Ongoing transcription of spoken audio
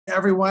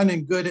Everyone,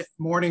 and good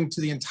morning to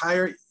the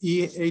entire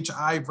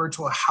EHI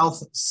Virtual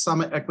Health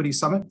Summit, Equity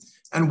Summit.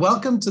 And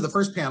welcome to the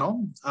first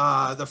panel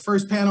of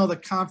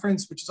the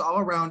conference, which is all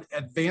around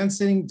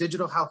advancing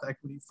digital health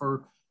equity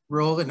for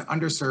rural and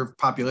underserved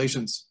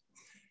populations.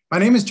 My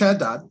name is Chad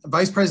Dodd,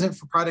 Vice President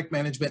for Product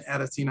Management at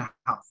Athena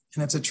Health.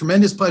 And it's a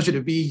tremendous pleasure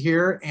to be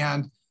here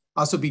and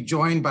also be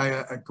joined by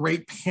a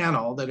great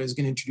panel that is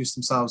going to introduce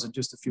themselves in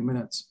just a few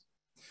minutes.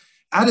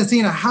 At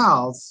Athena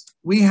Health,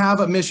 we have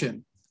a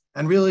mission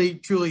and really,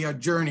 truly a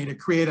journey to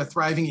create a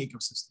thriving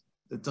ecosystem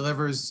that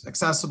delivers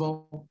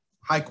accessible,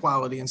 high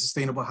quality, and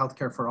sustainable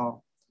healthcare for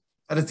all.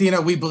 At Athena,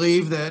 we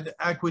believe that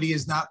equity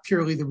is not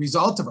purely the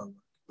result of our work,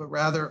 but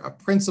rather a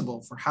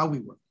principle for how we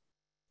work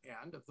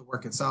and of the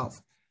work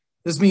itself.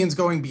 This means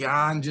going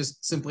beyond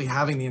just simply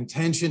having the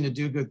intention to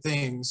do good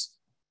things,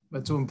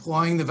 but to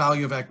employing the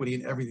value of equity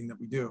in everything that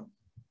we do.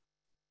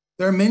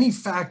 There are many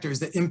factors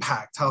that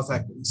impact health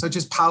equity, such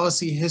as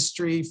policy,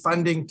 history,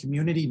 funding,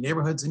 community,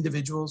 neighborhoods,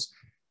 individuals.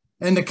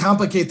 And to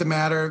complicate the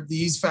matter,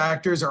 these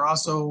factors are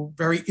also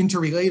very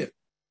interrelated.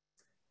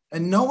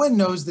 And no one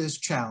knows this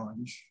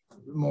challenge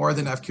more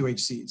than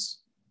FQHCs,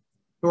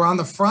 who are on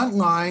the front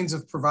lines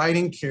of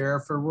providing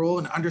care for rural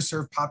and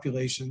underserved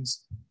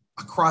populations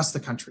across the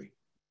country.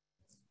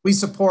 We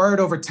support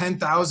over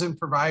 10,000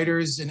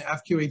 providers in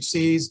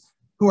FQHCs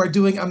who are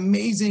doing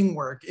amazing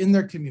work in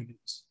their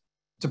communities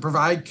to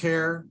provide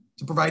care,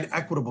 to provide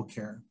equitable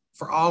care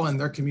for all in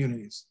their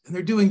communities. And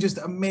they're doing just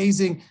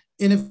amazing,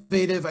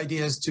 innovative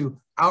ideas to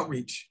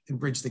outreach and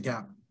bridge the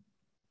gap.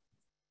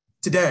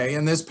 Today,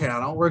 in this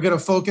panel, we're going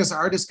to focus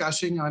our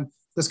discussion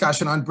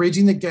on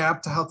bridging the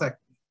gap to health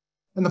equity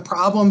and the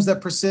problems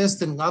that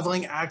persist in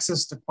leveling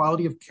access to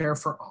quality of care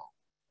for all.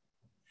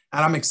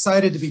 And I'm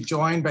excited to be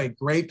joined by a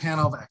great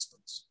panel of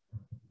experts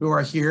who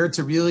are here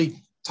to really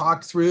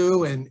talk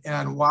through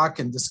and walk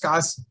and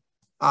discuss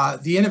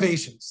the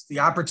innovations, the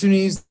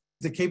opportunities,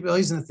 the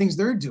capabilities, and the things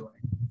they're doing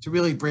to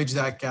really bridge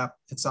that gap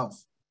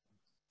itself.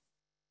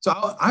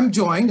 So I'm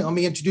joined, let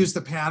me introduce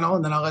the panel,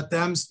 and then I'll let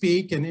them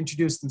speak and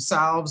introduce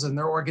themselves and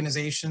their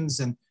organizations,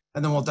 and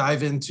then we'll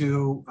dive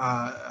into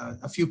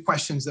a few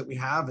questions that we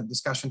have and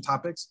discussion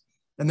topics,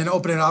 and then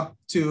open it up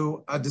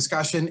to a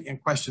discussion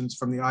and questions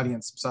from the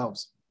audience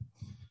themselves.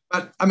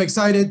 But I'm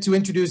excited to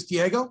introduce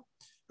Diego,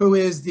 who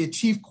is the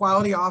Chief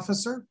Quality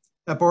Officer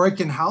at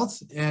Borinquen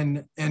Health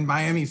in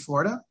Miami,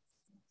 Florida,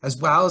 as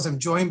well as I'm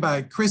joined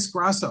by Chris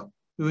Grasso,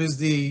 who is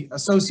the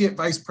Associate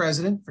Vice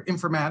President for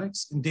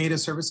Informatics and Data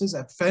Services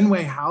at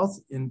Fenway Health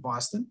in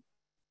Boston.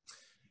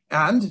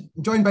 And I'm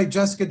joined by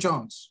Jessica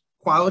Jones,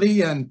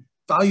 Quality and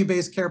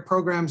Value-Based Care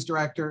Programs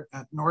Director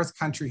at North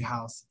Country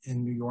Health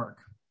in New York.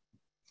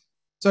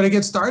 So to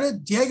get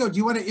started, Diego, do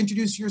you want to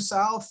introduce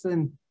yourself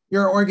and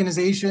your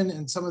organization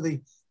and some of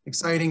the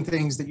exciting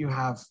things that you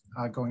have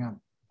going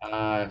on?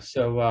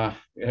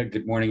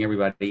 Good morning,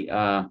 everybody.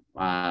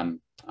 My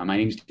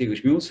name is Diego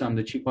Schmuels. I'm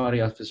the Chief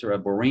Quality Officer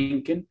at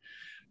Borinquen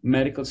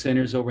Medical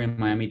Centers over in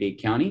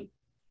Miami-Dade County.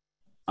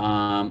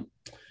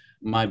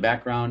 My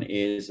background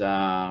is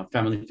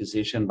family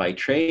physician by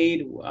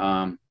trade.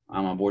 I'm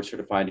a board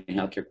certified in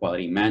healthcare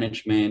quality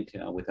management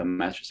with a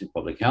master's in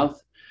public health.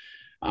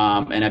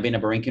 And I've been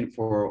at Borinquen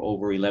for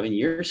over 11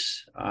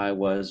 years. I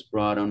was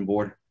brought on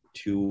board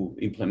to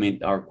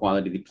implement our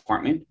quality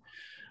department.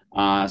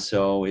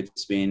 So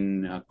it's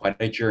been quite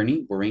a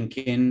journey.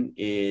 Borinquen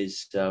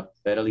is a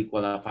federally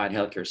qualified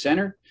healthcare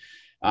center.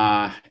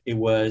 It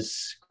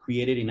was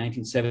created in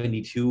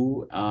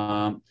 1972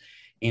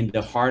 in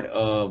the heart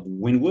of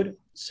Wynwood.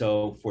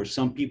 So for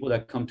some people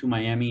that come to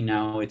Miami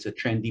now, it's a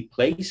trendy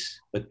place,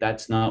 but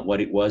that's not what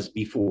it was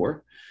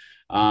before.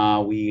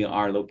 We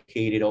are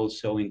located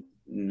also in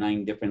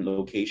 9 different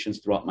locations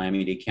throughout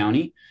Miami-Dade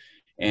County.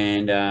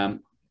 And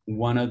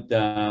one of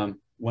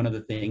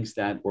the things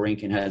that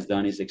Borinquen has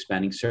done is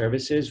expanding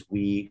services.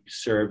 We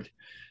served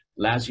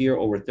last year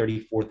over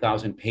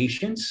 34,000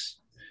 patients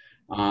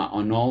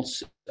on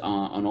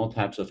all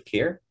types of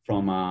care,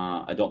 from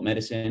adult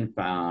medicine,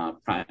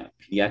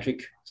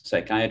 pediatric,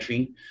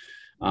 psychiatry,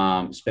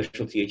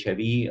 specialty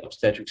HIV,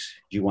 obstetrics,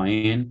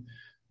 GYN.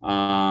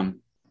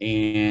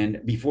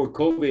 And before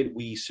COVID,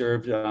 we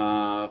served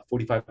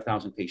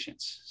 45,000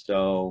 patients.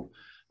 So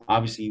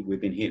obviously,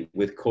 we've been hit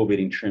with COVID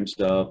in terms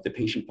of the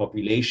patient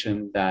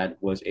population that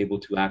was able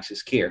to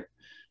access care.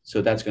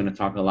 So that's going to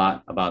talk a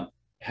lot about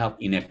health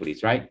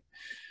inequities, right?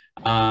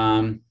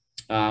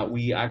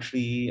 We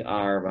actually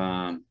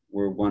are,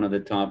 we're one of the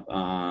top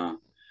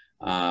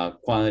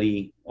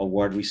quality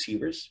award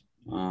receivers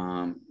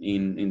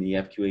in the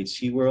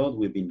FQHC world.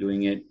 We've been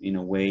doing it in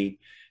a way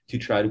to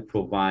try to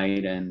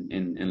provide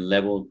and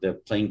level the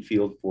playing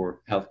field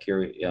for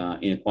healthcare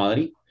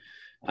inequality,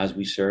 as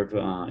we serve,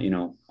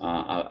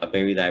 a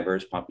very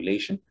diverse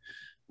population.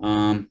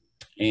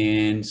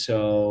 And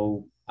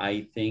so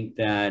I think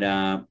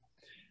that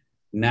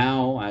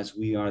now, as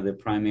we are the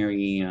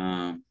primary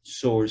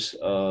source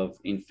of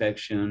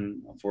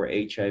infection for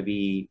HIV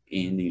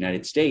in the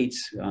United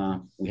States,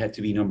 we had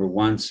to be number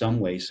one some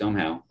way,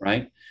 somehow,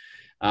 right?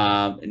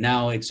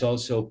 Now it's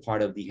also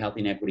part of the health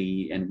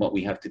inequity and what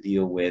we have to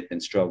deal with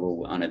and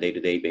struggle on a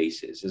day-to-day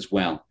basis as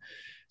well.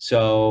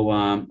 So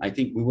I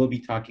think we will be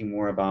talking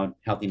more about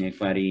health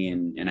inequity,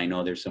 and I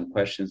know there's some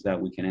questions that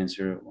we can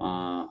answer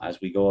as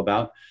we go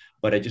about,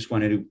 but I just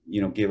wanted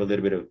to, give a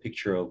little bit of a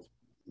picture of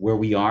where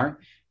we are.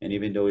 And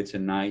even though it's a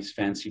nice,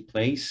 fancy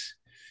place,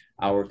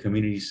 our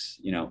communities,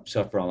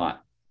 suffer a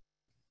lot.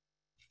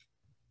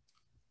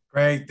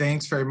 Great,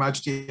 thanks very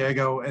much,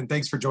 Diego, and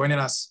thanks for joining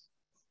us.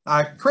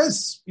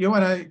 Chris, you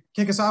want to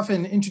kick us off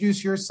and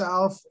introduce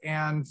yourself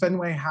and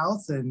Fenway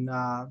Health and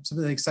some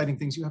of the exciting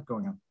things you have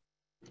going on?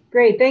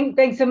 Great,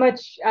 thanks so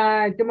much.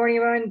 Good morning,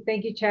 everyone.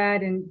 Thank you,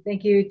 Chad, and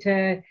thank you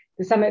to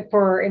the Summit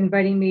for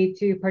inviting me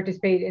to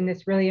participate in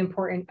this really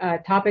important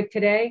topic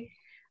today.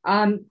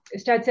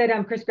 As Chad said,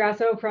 I'm Chris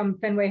Grasso from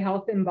Fenway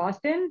Health in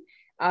Boston.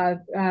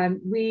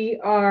 We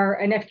are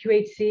an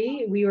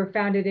FQHC. We were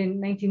founded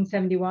in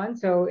 1971,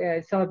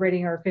 so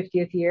celebrating our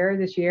 50th year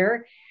this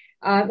year.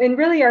 And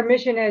really our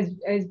mission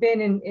has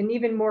been, and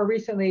even more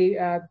recently,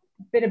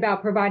 been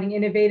about providing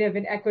innovative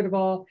and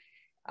equitable,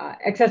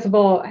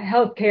 accessible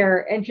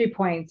healthcare entry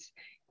points,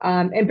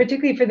 and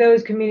particularly for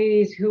those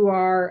communities who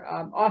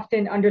are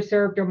often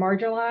underserved or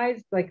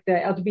marginalized, like the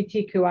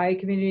LGBTQI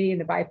community and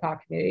the BIPOC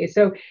community.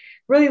 So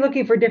really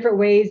looking for different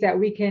ways that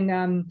we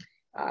can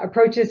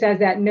approach this as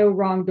that no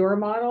wrong door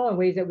model, and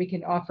ways that we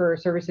can offer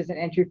services and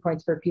entry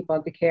points for people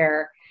into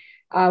care.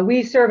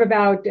 We serve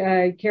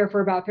care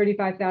for about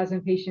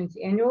 35,000 patients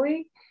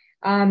annually.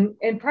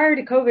 And prior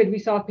to COVID, we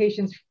saw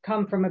patients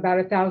come from about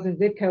 1,000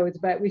 zip codes,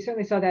 but we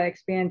certainly saw that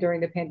expand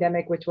during the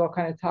pandemic, which we'll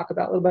kind of talk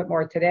about a little bit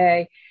more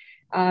today.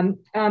 In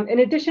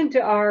addition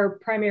to our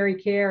primary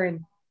care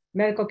and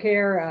medical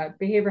care,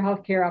 behavioral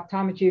health care,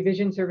 optometry,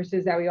 vision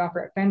services that we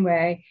offer at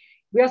Fenway,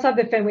 we also have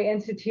the Fenway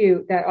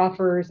Institute that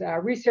offers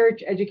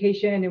research,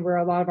 education, and where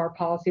a lot of our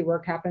policy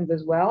work happens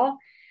as well.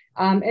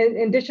 And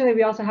additionally,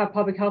 we also have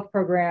public health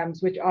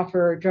programs which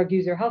offer drug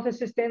user health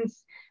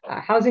assistance,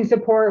 housing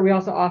support. We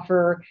also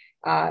offer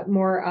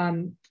more,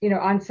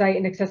 on-site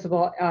and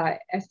accessible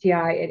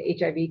STI and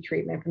HIV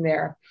treatment from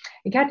there.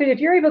 And Catherine, if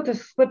you're able to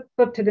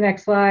flip to the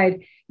next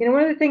slide,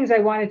 one of the things I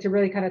wanted to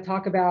really kind of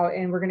talk about,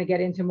 and we're going to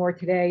get into more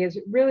today, is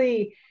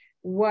really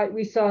what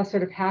we saw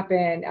sort of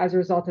happen as a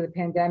result of the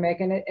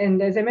pandemic.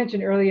 And as I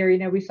mentioned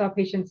earlier, we saw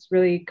patients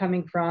really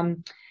coming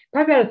from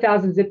probably about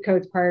 1,000 zip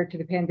codes prior to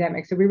the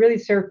pandemic. So we really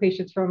serve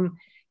patients from,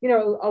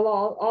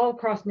 all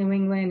across New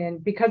England.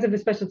 And because of the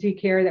specialty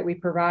care that we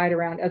provide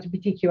around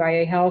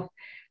LGBTQIA health,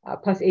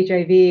 plus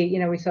HIV,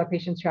 we saw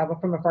patients travel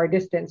from a far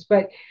distance.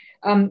 But,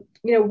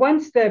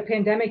 once the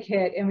pandemic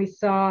hit and we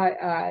saw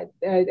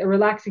a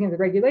relaxing of the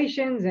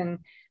regulations and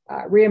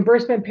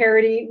reimbursement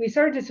parity, we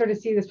started to sort of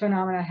see this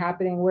phenomenon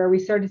happening where we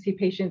started to see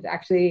patients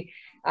actually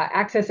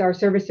access our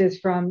services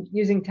from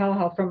using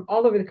telehealth from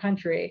all over the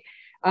country.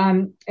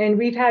 And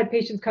we've had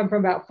patients come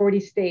from about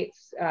 40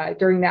 states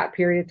during that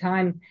period of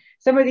time.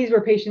 Some of these were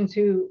patients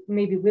who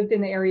maybe lived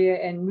in the area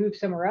and moved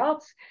somewhere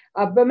else,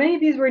 but many of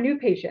these were new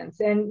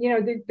patients. And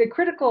the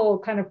critical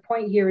kind of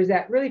point here is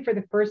that really for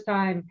the first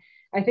time,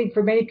 I think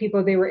for many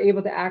people, they were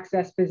able to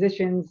access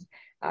physicians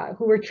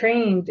who were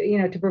trained,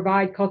 to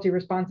provide culturally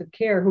responsive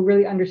care, who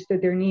really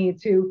understood their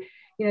needs, who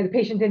the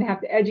patient didn't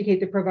have to educate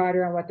the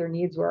provider on what their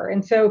needs were.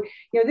 And so,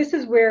 this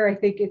is where I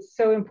think it's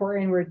so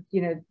important where,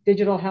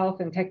 digital health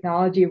and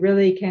technology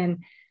really can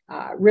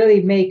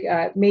really make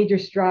major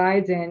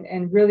strides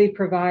and really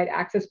provide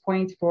access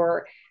points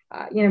for,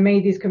 many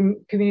of these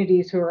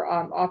communities who are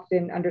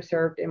often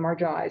underserved and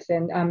marginalized.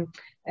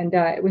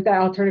 And with that,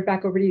 I'll turn it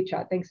back over to you,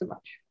 Chad. Thanks so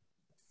much.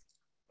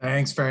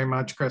 Thanks very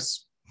much,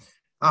 Chris.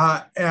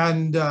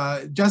 And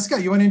Jessica,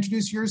 you want to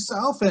introduce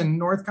yourself and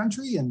North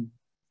Country and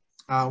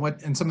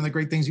some of the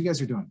great things you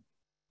guys are doing?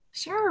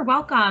 Sure,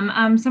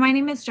 welcome. So my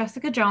name is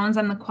Jessica Jones.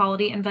 I'm the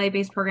Quality and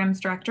Value-Based Programs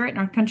Director at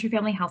North Country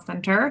Family Health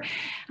Center.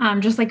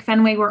 Just like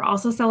Fenway, we're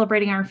also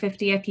celebrating our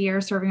 50th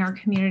year serving our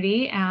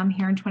community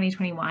here in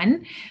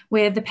 2021,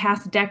 with the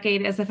past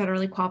decade as a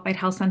federally qualified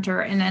health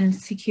center and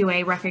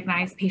NCQA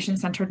recognized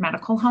patient-centered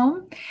medical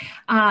home.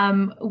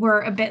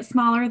 We're a bit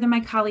smaller than my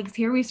colleagues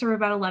here. We serve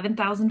about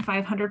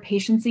 11,500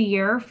 patients a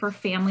year for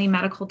family,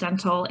 medical,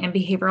 dental, and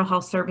behavioral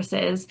health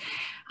services,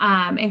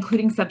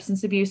 including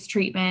substance abuse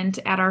treatment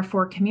at our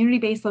 4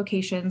 community-based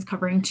locations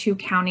covering 2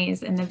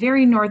 counties in the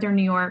very northern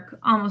New York,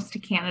 almost to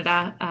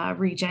Canada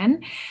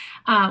region.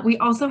 We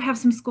also have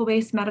some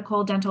school-based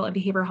medical, dental, and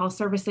behavioral health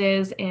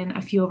services in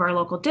a few of our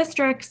local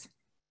districts,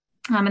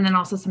 and then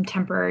also some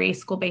temporary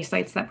school-based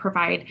sites that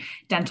provide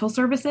dental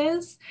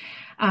services.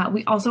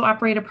 We also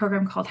operate a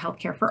program called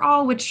Healthcare for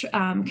All, which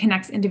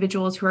connects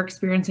individuals who are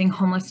experiencing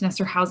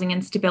homelessness or housing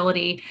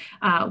instability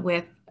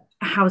with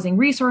housing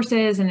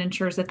resources and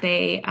ensures that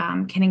they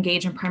can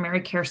engage in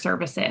primary care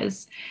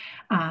services.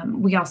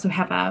 We also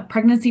have a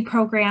pregnancy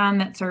program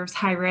that serves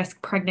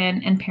high-risk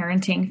pregnant and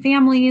parenting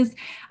families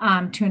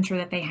to ensure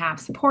that they have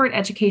support,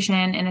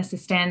 education, and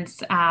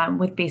assistance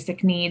with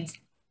basic needs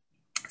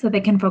so they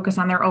can focus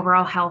on their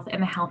overall health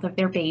and the health of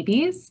their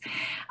babies.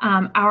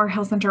 Our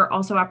health center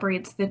also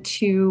operates the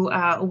two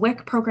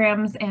WIC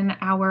programs in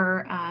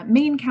our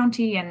main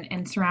county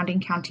and surrounding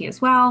county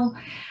as well.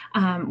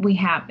 We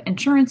have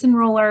insurance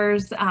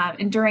enrollers,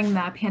 and during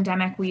the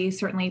pandemic, we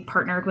certainly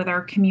partnered with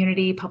our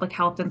community, public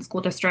health and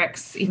school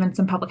districts, even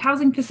some public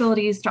housing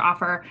facilities to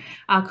offer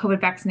COVID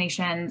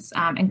vaccinations,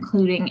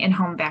 including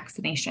in-home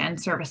vaccination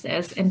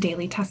services and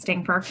daily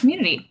testing for our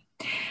community.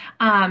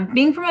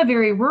 Being from a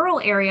very rural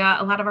area,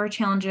 a lot of our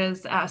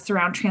challenges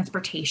surround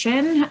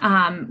transportation.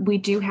 We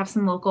do have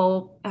some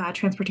local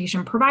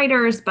transportation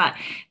providers, but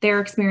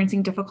they're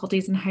experiencing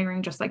difficulties in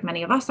hiring just like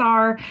many of us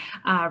are,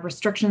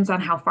 restrictions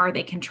on how far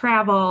they can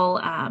travel.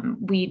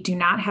 We do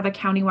not have a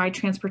countywide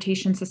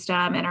transportation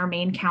system in our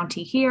main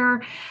county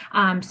here.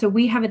 So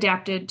we have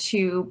adapted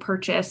to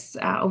purchase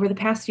over the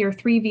past year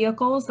 3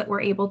 vehicles that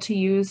we're able to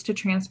use to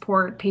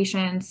transport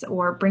patients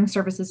or bring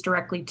services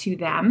directly to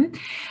them.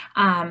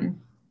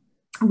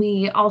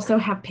 We also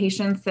have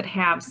patients that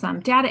have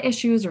some data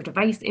issues or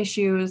device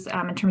issues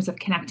in terms of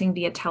connecting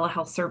via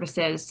telehealth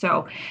services.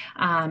 So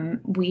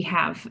we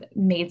have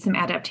made some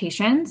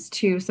adaptations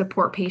to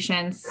support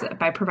patients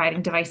by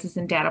providing devices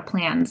and data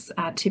plans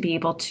to be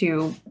able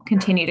to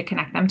continue to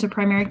connect them to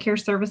primary care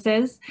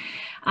services.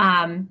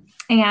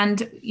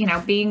 And, you know,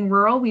 being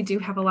rural, we do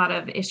have a lot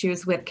of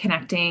issues with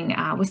connecting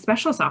with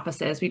specialist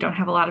offices. We don't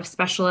have a lot of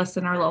specialists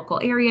in our local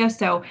area,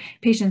 so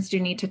patients do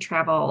need to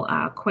travel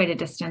quite a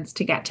distance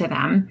to get to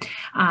them.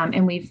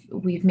 And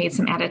we've made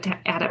some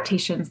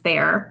adaptations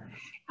there.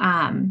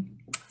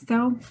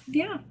 So,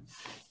 yeah.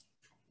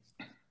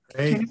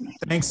 Great.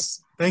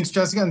 Thanks,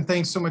 Jessica, and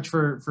thanks so much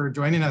for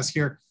joining us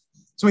here.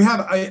 So we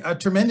have a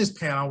tremendous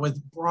panel with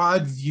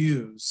broad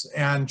views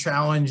and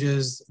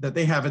challenges that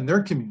they have in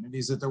their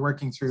communities that they're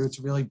working through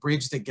to really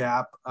bridge the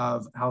gap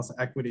of health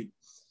equity.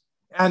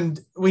 And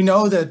we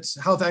know that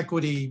health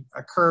equity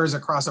occurs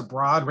across a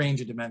broad range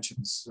of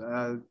dimensions.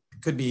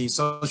 It could be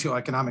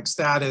socioeconomic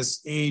status,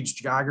 age,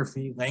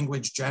 geography,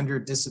 language, gender,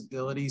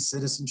 disability,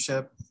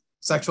 citizenship,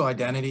 sexual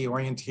identity,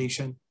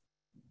 orientation.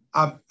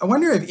 I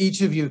wonder if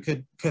each of you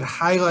could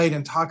highlight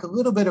and talk a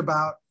little bit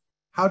about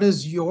how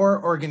does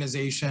your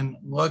organization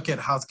look at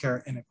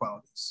healthcare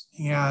inequalities,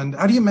 and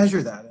how do you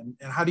measure that, and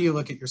how do you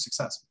look at your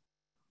success?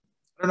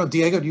 I don't know,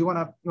 Diego, do you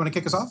want to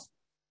kick us off?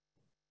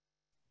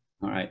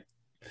 All right,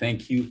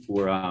 thank you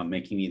for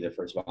making me the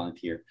first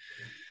volunteer.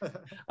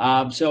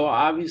 So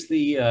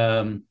obviously,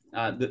 the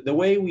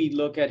way we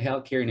look at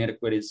healthcare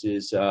inequities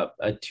is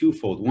a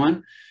twofold.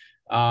 One,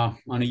 on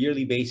a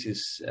yearly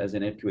basis, as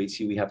an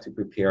FQHC, we have to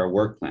prepare our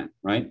work plan,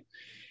 right?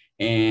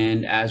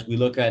 And as we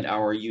look at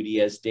our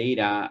UDS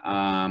data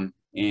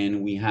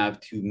and we have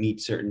to meet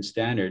certain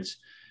standards,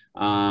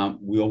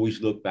 we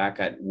always look back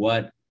at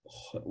what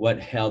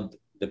held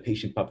the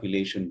patient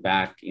population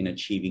back in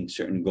achieving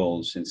certain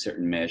goals and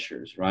certain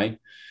measures, right?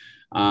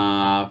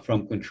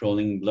 From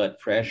controlling blood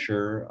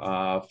pressure,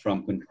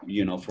 from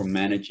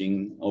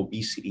managing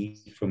obesity,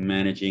 from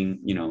managing,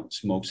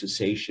 smoke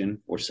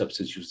cessation or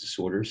substance use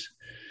disorders.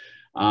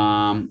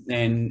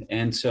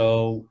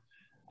 So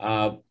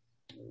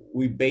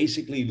we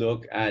basically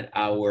look at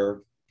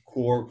our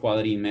core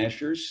quality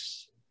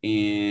measures,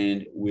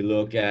 and we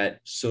look at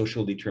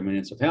social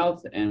determinants of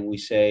health, and we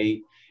try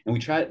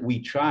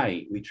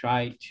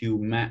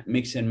to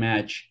mix and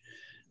match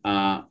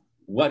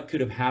what could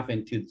have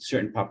happened to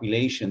certain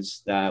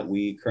populations that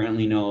we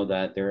currently know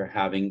that they're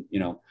having,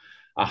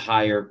 a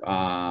higher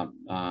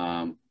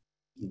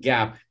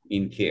gap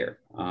in care.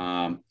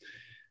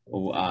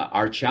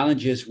 Our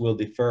challenges will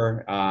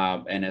differ,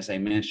 and as I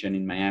mentioned,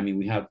 in Miami,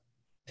 we have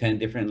 10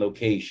 different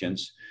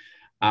locations.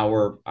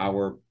 Our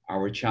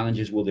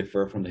challenges will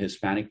differ from the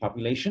Hispanic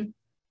population,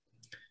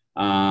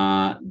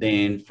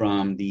 then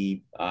from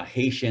the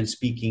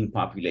Haitian-speaking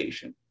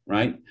population,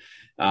 right?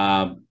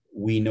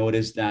 We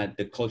noticed that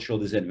the cultural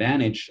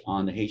disadvantage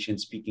on the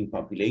Haitian-speaking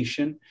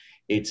population,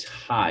 it's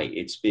high,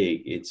 it's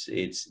big,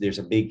 there's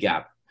a big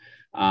gap.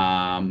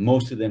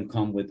 Most of them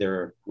come with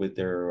their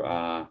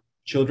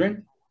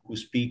children who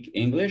speak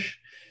English,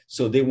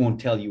 so they won't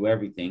tell you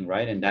everything,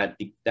 right? And that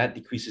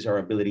decreases our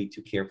ability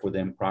to care for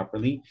them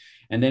properly.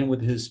 And then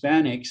with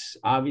Hispanics,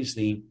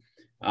 obviously,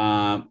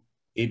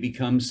 it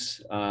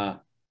becomes,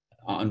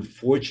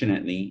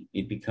 unfortunately,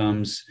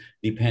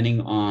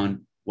 depending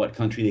on what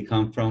country they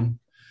come from.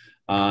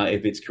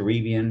 If it's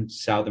Caribbean,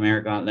 South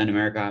America, Latin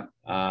America,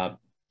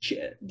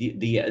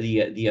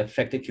 the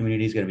affected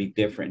community is going to be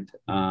different.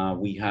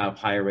 We have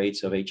higher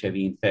rates of HIV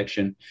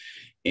infection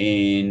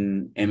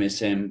in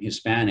MSM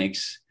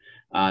Hispanics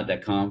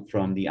that come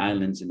from the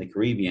islands in the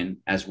Caribbean,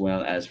 as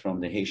well as from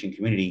the Haitian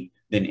community,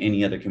 than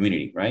any other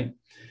community, right?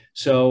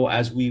 So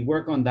as we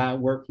work on that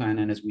work plan,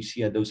 and as we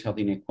see at those health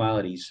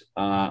inequalities,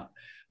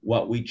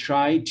 what we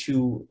try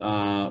to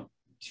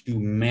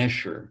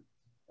measure,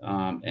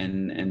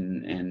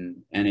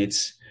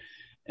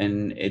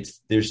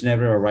 there's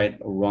never a right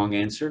or wrong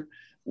answer.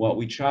 What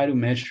we try to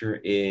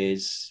measure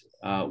is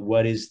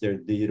what is their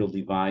digital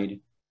divide,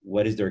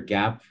 what is their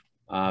gap,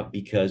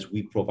 because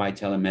we provide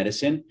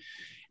telemedicine.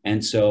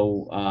 And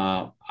so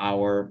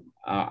our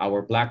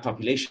Black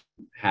population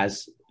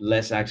has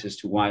less access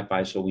to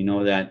Wi-Fi. So we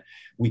know that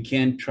we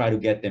can try to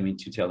get them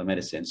into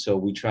telemedicine. So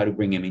we try to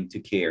bring them into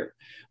care.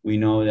 We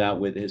know that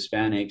with the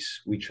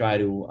Hispanics, we try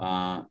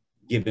to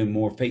give them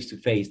more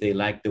face-to-face. They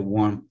like the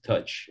warm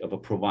touch of a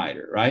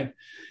provider, right?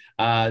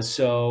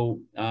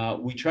 So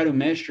we try to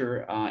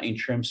measure in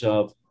terms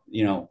of,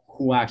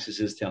 who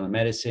accesses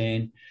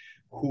telemedicine,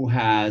 who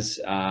has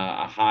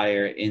a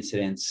higher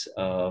incidence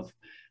of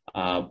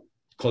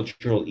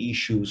cultural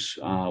issues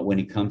when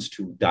it comes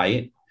to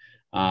diet.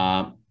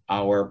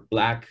 Our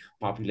Black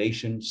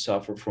population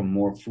suffer from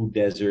more food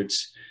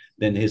deserts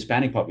than the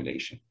Hispanic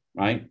population,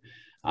 right?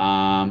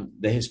 The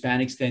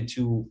Hispanics tend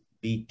to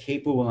be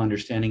capable of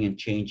understanding and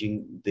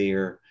changing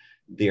their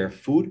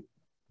food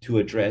to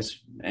address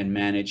and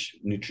manage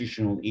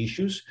nutritional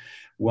issues,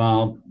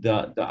 while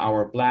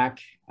our Black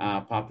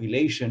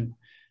population,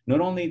 not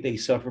only they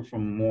suffer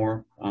from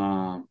more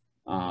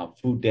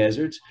food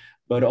deserts,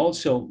 but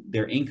also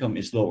their income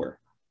is lower.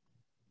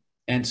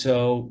 And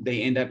so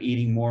they end up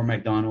eating more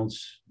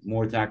McDonald's,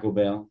 more Taco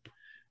Bell.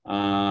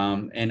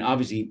 And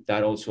obviously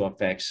that also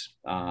affects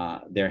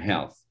their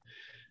health.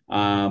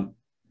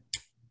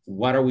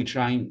 What are we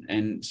trying?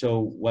 And so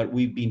what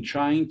we've been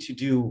trying to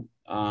do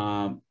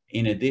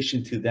in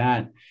addition to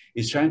that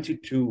is trying to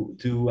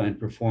do and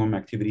perform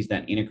activities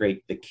that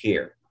integrate the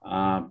care.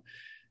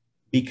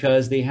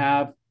 Because they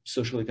have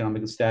social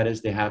economic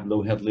status, they have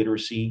low health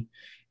literacy,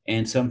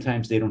 and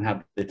sometimes they don't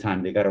have the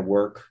time, they gotta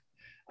work.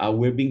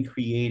 We've been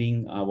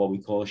creating what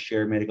we call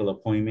shared medical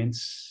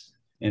appointments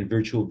and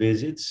virtual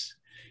visits.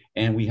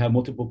 And we have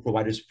multiple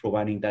providers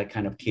providing that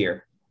kind of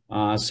care.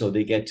 So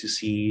they get to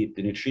see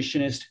the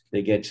nutritionist,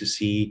 they get to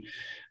see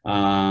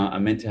a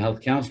mental health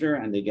counselor,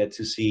 and they get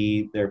to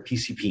see their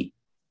PCP.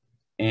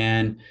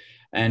 And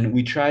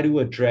we try to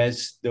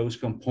address those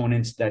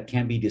components that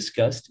can be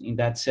discussed in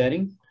that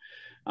setting,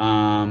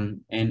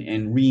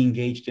 and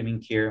re-engage them in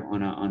care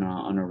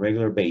on a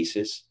regular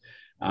basis.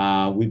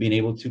 We've been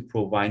able to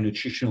provide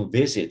nutritional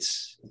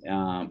visits,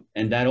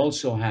 and that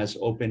also has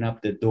opened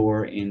up the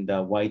door in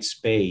the white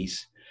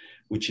space,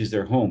 which is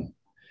their home.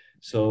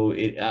 So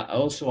it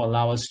also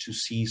allows us to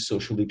see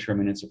social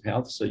determinants of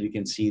health. So you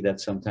can see that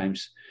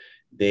sometimes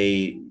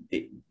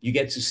you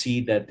get to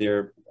see that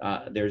they're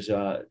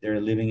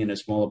living in a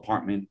small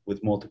apartment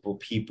with multiple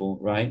people,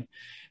 right?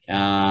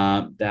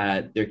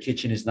 That their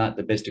kitchen is not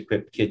the best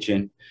equipped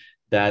kitchen,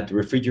 that the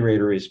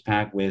refrigerator is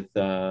packed with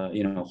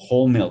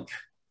whole milk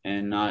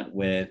and not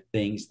with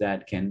things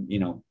that can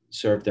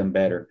serve them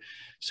better.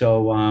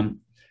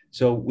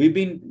 So we've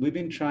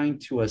been trying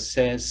to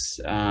assess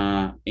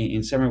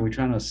in summary, we're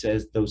trying to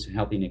assess those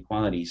health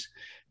inequalities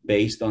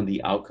based on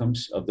the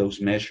outcomes of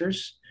those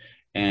measures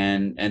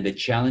and the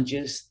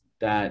challenges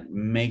that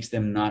makes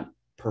them not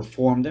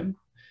perform them.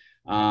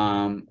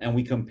 And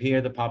we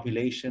compare the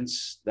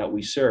populations that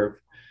we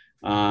serve,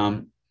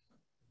 and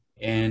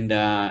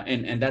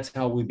that's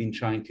how we've been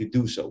trying to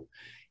do so.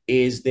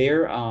 Is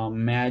there a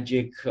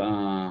magic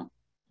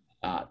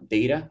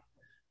data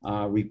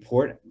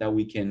report that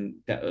we can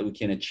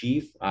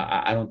achieve?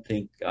 I don't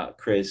think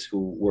Chris,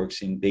 who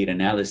works in data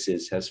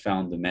analysis, has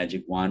found the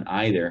magic wand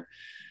either.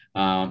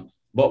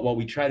 But what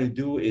we try to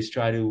do is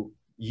try to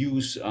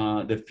use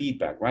the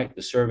feedback, right?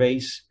 The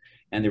surveys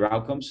and their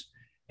outcomes.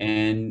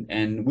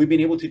 And we've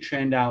been able to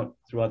trend out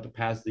throughout the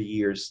past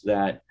years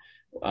that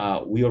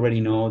we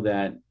already know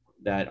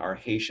that our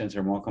Haitians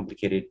are more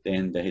complicated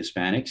than the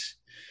Hispanics,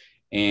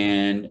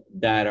 and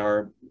that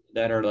our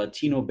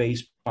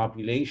Latino-based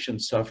population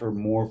suffer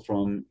more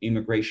from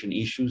immigration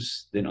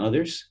issues than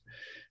others.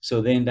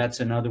 So then that's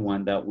another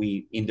one that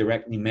we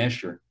indirectly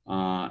measure,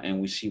 and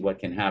we see what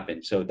can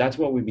happen. So that's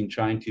what we've been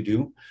trying to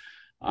do,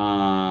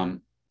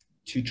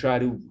 to try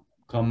to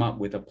come up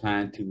with a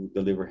plan to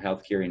deliver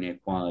healthcare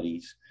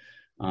inequalities.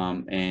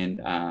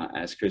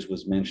 As Chris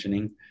was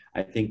mentioning,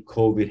 I think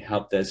COVID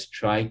helped us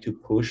try to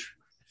push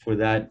for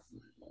that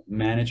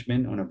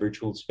management on a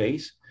virtual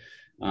space,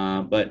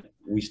 but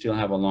we still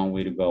have a long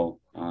way to go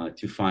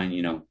to find,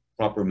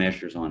 proper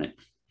measures on it.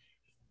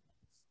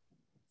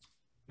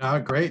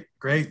 Great.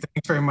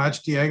 Thanks very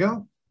much,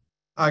 Diego.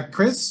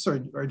 Chris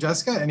or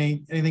Jessica,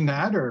 anything to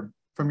add or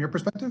from your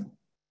perspective?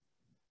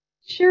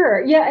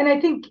 Sure. Yeah. And I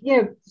think,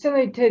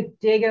 similar to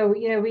Diego,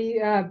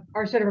 we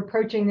are sort of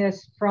approaching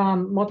this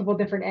from multiple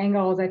different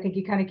angles. I think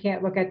you kind of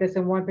can't look at this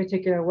in one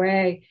particular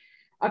way.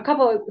 A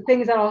couple of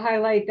things that I'll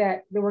highlight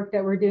that the work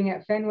that we're doing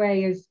at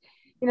Fenway is,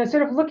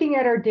 sort of looking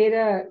at our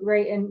data,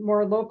 right, and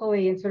more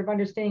locally and sort of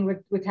understanding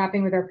what's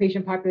happening with our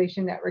patient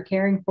population that we're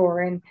caring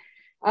for. And,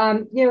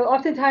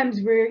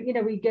 oftentimes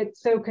we get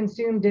so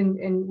consumed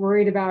and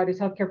worried about as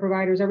healthcare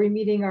providers, are we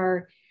meeting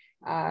our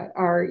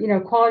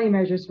quality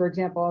measures, for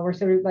example, and we're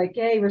sort of like,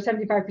 yay, we're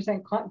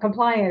 75%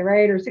 compliant,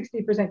 right? Or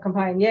 60%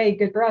 compliant, yay,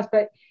 good for us.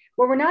 But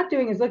what we're not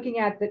doing is looking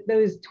at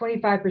those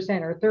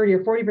 25% or 30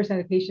 or 40%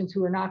 of patients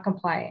who are not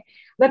compliant.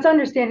 Let's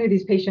understand who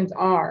these patients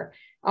are.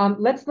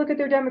 Let's look at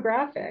their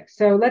demographics.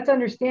 So let's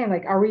understand,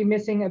 are we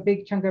missing a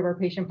big chunk of our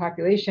patient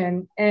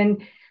population?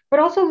 And but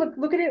also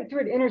look at it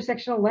through an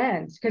intersectional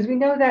lens, because we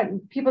know that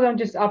people don't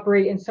just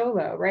operate in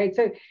solo, right?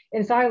 So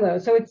in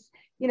silos. So it's,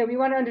 we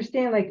want to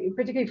understand, like,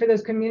 particularly for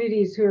those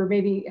communities who are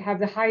maybe have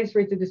the highest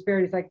rates of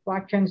disparities, like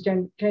Black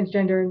transgender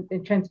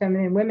and trans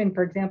feminine women,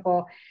 for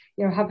example,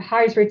 have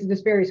highest rates of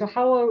disparity. So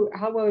how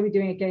well are we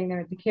doing at getting them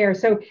into care?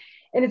 So,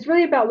 and it's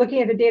really about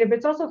looking at the data, but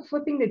it's also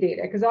flipping the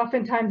data, because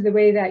oftentimes the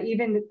way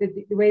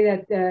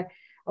that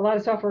a lot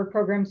of software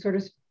programs sort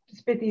of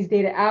spit these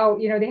data out,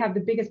 they have the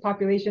biggest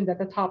populations at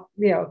the top,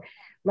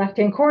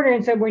 left-hand corner.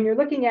 And so when you're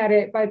looking at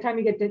it, by the time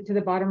you get to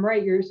the bottom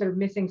right, you're sort of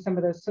missing some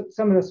of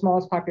the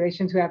smallest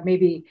populations who have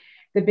maybe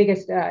the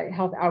biggest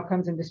health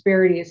outcomes and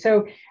disparities.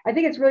 So I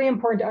think it's really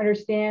important to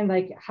understand,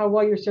 like, how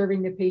well you're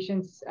serving the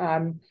patients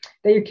that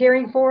you're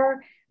caring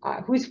for,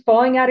 who's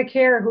falling out of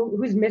care,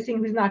 who's missing,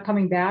 who's not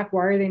coming back,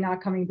 why are they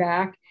not coming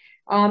back?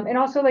 And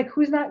also, like,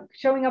 who's not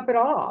showing up at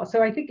all.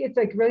 So I think it's,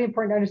 like, really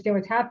important to understand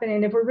what's happening.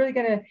 And if we're really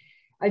going to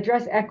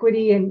address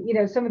equity,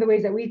 and some of the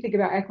ways that we think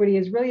about equity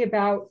is really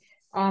about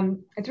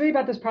it's really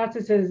about those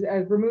processes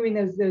of removing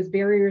those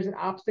barriers and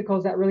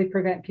obstacles that really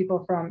prevent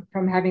people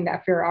from having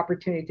that fair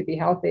opportunity to be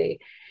healthy.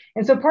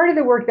 And so part of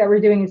the work that we're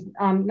doing is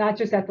not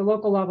just at the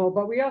local level,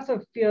 but we also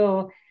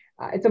feel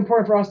it's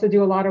important for us to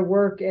do a lot of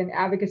work in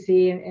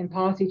advocacy and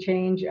policy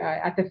change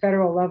at the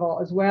federal level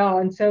as well.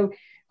 And so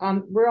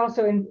we're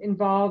also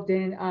involved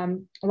in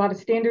a lot of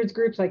standards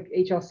groups like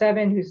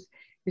HL7, who's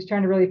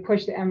trying to really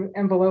push the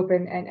envelope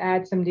and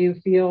add some new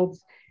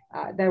fields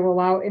that will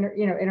allow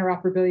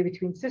interoperability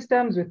between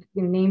systems with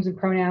names and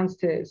pronouns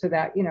so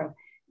that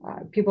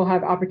people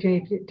have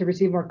opportunity to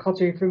receive more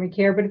culturally improving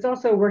care. But it's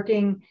also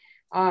working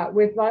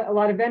with a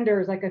lot of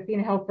vendors like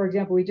Athena Health, for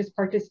example. We just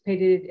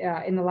participated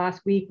in the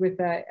last week with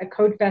a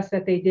code fest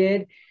that they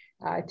did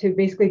to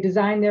basically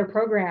design their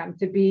program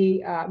to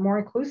be more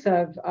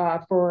inclusive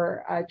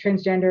for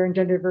transgender and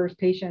gender diverse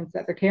patients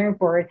that they're caring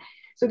for.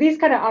 So these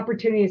kind of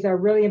opportunities are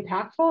really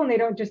impactful, and they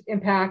don't just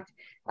impact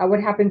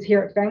what happens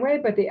here at Fenway,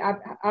 but they have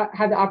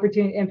the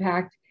opportunity to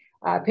impact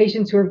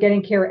patients who are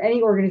getting care at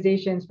any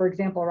organizations, for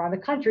example, around the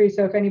country.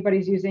 So if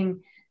anybody's using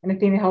an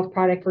Athena Health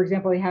product, for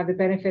example, they have the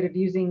benefit of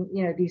using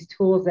these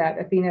tools that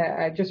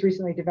Athena just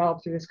recently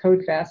developed through this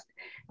Code Fest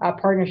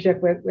partnership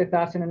with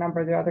us and a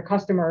number of the other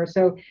customers.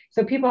 So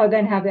people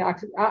then have the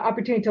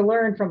opportunity to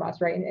learn from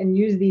us, right, and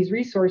use these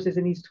resources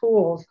and these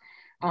tools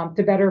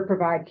to better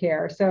provide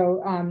care.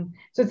 So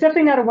so it's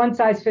definitely not a one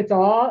size fits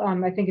all.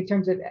 I think in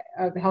terms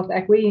of health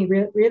equity,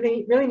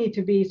 really need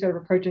to be sort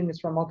of approaching this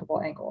from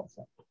multiple angles.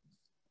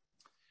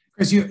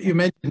 Chris, you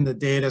mentioned the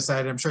data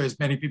side. I'm sure there's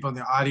many people in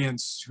the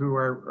audience who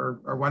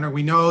are wondering.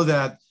 We know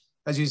that,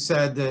 as you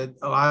said, that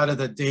a lot of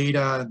the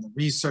data and the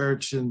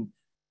research and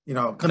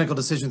clinical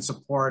decision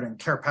support and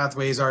care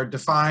pathways are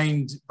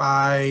defined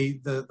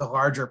by the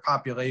larger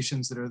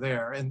populations that are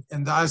there, and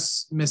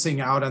thus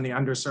missing out on the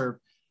underserved.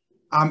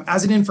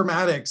 As an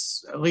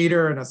informatics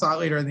leader and a thought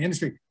leader in the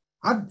industry,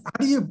 how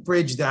do you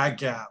bridge that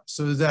gap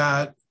so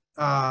that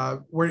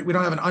we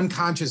don't have an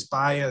unconscious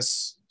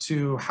bias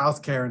to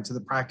healthcare and to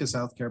the practice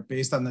of healthcare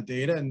based on the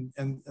data and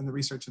the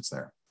research that's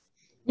there?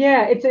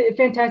 Yeah, it's a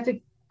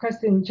fantastic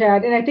question,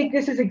 Chad. And I think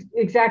this is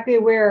exactly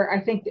where I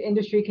think the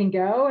industry can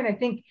go. And I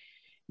think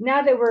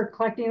now that we're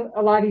collecting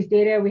a lot of these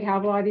data, we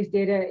have a lot of these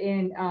data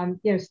in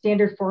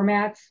standard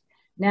formats.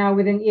 Now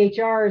within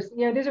EHRs,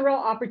 there's a real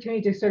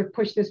opportunity to sort of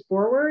push this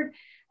forward.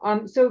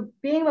 So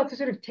being able to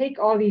sort of take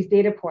all these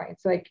data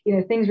points, like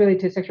things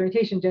related to sexual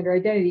orientation, gender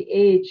identity,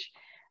 age,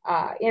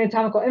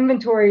 anatomical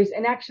inventories,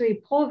 and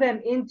actually pull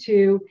them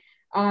into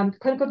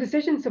clinical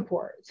decision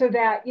support, so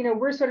that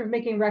we're sort of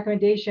making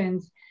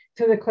recommendations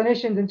to the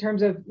clinicians in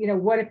terms of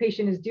what a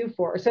patient is due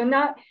for. So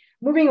not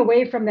moving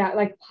away from that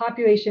like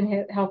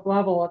population health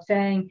level of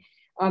saying,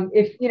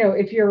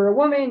 if you're a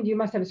woman, you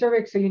must have a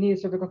cervix, so you need a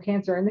cervical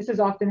cancer. And this is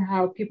often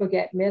how people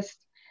get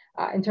missed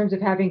in terms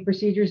of having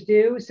procedures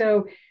due.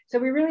 So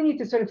we really need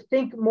to sort of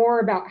think more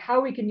about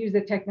how we can use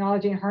the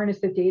technology and harness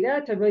the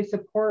data to really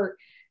support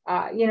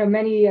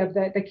many of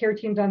the care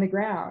teams on the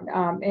ground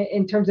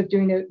in terms of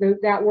doing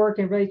that work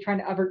and really trying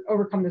to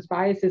overcome those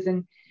biases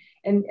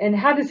and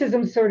how the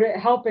systems sort of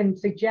help and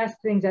suggest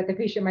things that the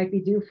patient might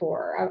be due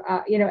for,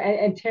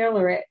 and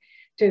tailor it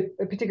to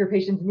a particular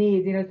patient's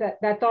needs.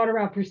 That thought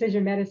around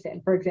precision medicine,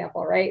 for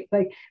example, right?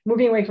 Like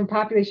moving away from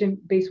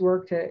population-based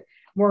work to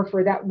more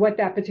for what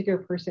that particular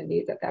person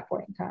needs at that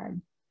point in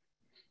time.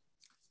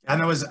 And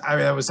that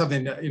was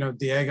something that,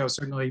 Diego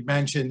certainly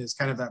mentioned, is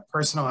kind of that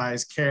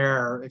personalized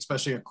care,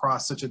 especially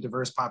across such a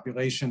diverse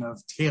population,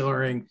 of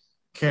tailoring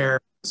care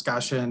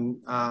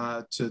discussion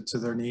to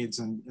their needs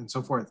and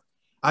so forth.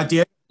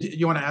 Diego,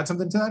 you want to add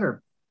something to that,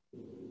 or?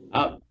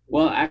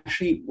 Well,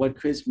 actually, what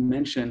Chris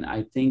mentioned,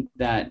 I think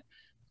that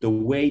the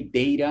way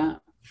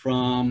data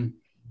from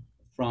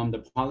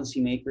the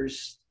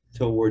policymakers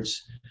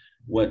towards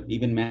what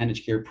even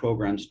managed care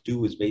programs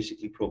do is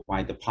basically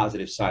provide the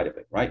positive side of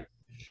it, right?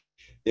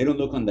 They don't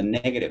look on the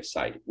negative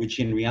side, which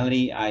in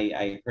reality,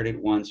 I heard it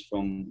once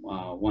from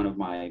one of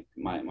my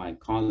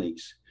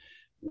colleagues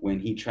when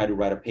he tried to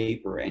write a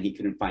paper and he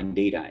couldn't find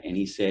data. And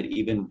he said,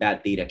 even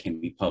bad data can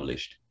be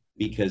published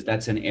because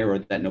that's an error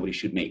that nobody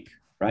should make,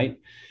 right?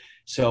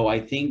 So I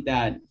think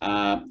that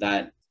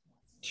that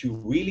to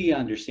really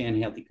understand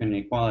health equity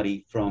and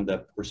equality from the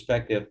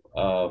perspective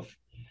of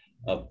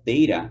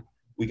data,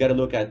 we got to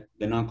look at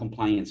the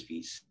non-compliance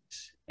piece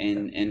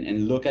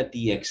and look at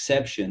the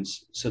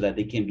exceptions so that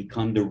they can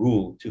become the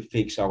rule to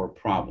fix our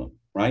problem,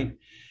 right?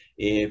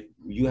 If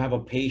you have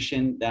a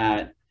patient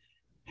that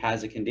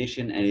has a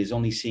condition and is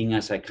only seeing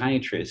a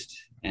psychiatrist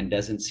and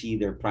doesn't see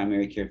their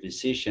primary care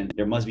physician,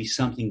 there must be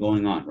something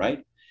going on,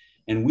 right?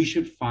 And we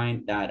should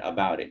find that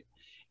about it.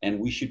 And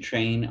we should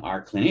train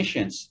our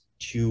clinicians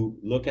to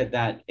look at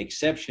that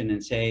exception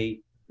and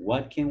say,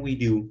 what can we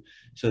do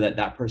so that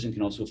that person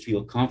can also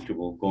feel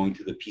comfortable going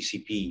to the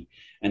PCP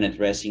and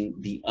addressing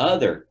the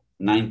other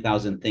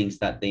 9,000 things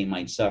that they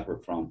might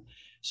suffer from?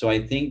 So I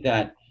think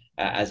that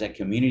as a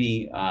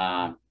community,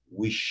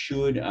 we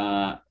should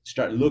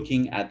start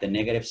looking at the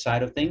negative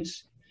side of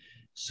things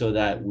so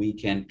that we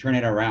can turn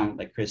it around,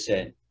 like Chris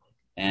said,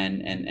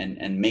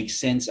 and make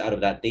sense out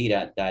of that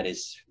data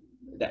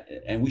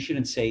and we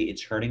shouldn't say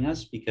it's hurting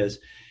us, because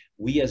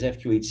we as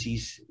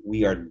FQHCs,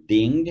 we are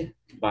dinged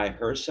by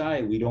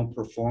HRSA, we don't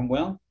perform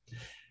well.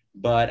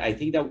 But I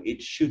think that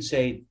it should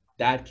say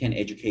that can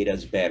educate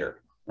us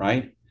better,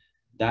 right?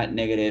 That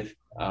negative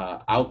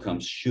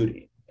outcomes should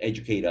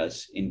educate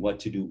us in what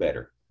to do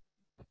better.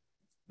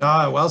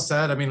 Well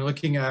said. I mean,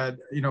 looking at,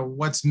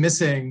 what's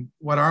missing,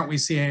 what aren't we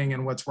seeing,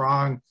 and what's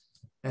wrong,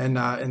 and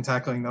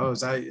tackling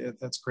those.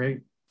 That's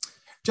great.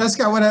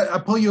 Jessica, I want to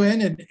pull you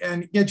in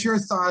and get your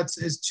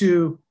thoughts as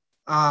to,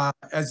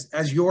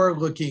 as you're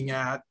looking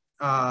at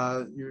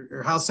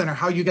your health center,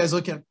 how you guys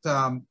look at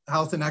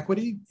health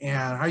inequity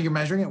and how you're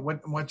measuring it,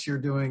 what you're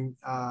doing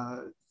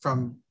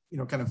from,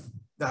 kind of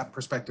that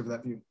perspective,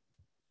 that view.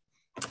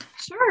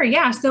 Sure.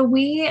 Yeah. So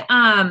we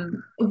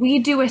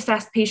do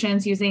assess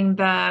patients using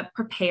the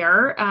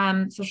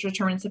PREPARE social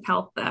determinants of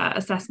health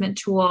assessment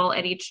tool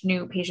at each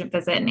new patient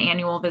visit and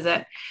annual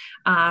visit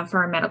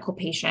for our medical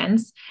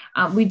patients.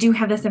 We do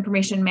have this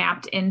information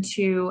mapped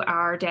into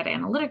our data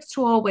analytics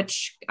tool,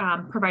 which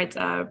provides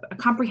a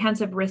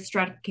comprehensive risk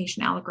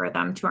stratification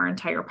algorithm to our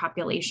entire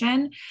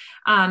population.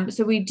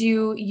 So we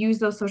do use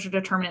those social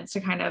determinants to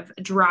kind of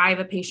drive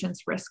a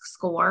patient's risk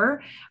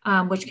score,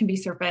 which can be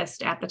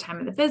surfaced at the time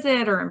of the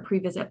visit or in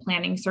pre-visit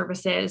planning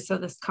services. So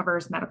this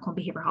covers medical and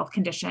behavioral health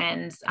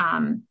conditions,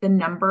 the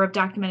number of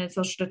documented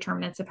social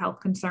determinants of health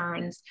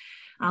concerns,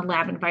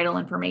 lab and vital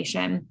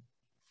information.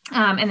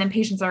 And then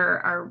patients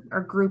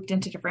are grouped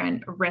into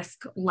different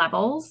risk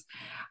levels.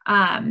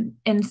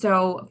 And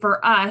so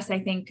for us, I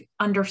think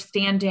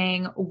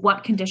understanding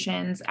what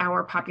conditions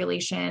our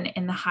population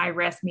in the high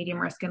risk, medium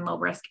risk, and low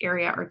risk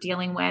area are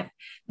dealing with,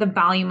 the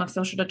volume of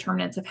social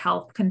determinants of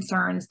health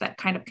concerns that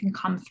kind of can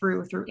come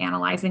through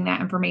analyzing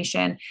that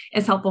information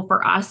is helpful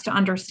for us to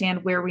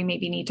understand where we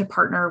maybe need to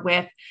partner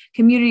with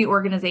community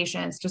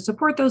organizations to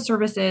support those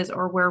services,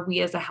 or where we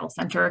as a health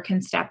center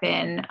can step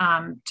in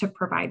to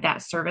provide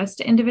that service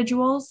to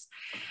individuals.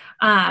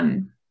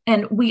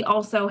 And we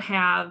also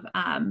have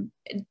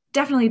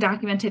definitely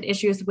documented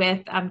issues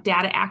with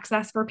data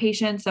access for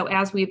patients. So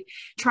as we've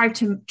tried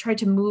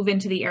to move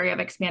into the area of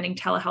expanding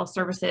telehealth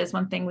services,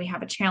 one thing we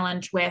have a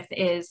challenge with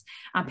is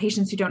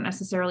patients who don't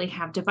necessarily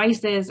have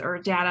devices or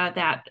data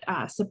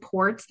that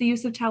supports the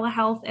use of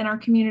telehealth in our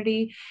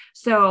community.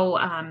 So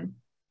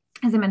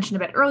as I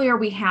mentioned a bit earlier,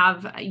 we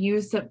have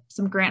used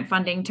some grant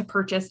funding to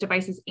purchase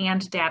devices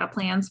and data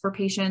plans for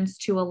patients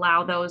to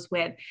allow those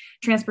with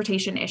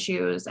transportation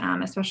issues,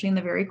 especially in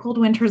the very cold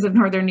winters of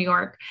Northern New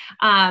York,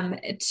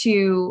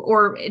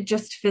 or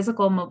just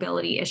physical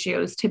mobility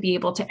issues, to be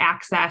able to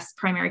access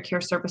primary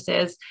care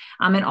services,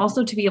 and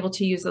also to be able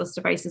to use those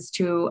devices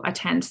to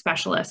attend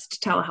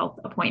specialist telehealth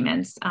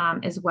appointments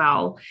as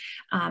well.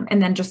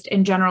 And then just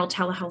in general,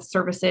 telehealth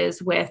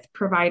services with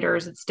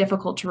providers, it's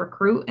difficult to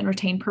recruit and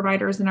retain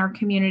providers in our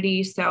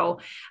community. So,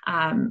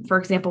 for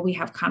example, we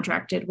have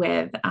contracted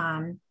with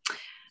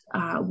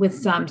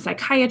some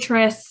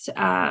psychiatrists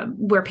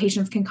where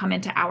patients can come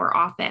into our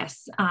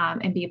office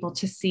and be able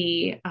to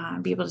see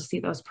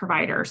those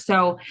providers.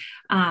 So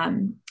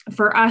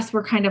for us,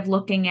 we're kind of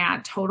looking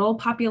at total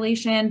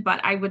population,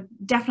 but I would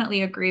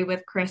definitely agree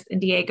with Chris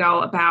and Diego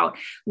about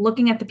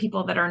looking at the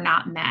people that are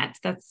not met.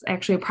 That's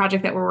actually a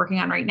project that we're working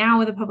on right now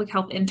with a public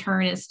health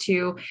intern, is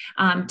to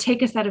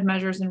take a set of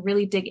measures and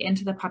really dig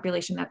into the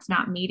population that's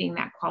not meeting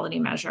that quality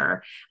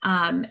measure,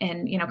 and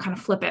kind of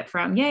flip it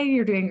from, yay,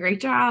 you're doing a great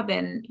job,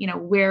 and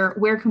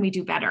where can we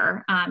do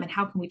better, and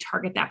how can we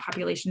target that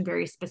population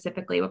very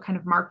specifically? What kind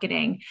of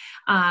marketing,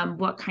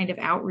 what kind of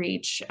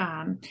outreach?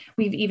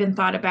 We've even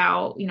thought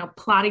about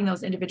plotting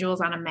those individuals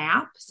on a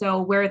map.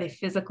 So where are they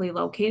physically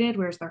located?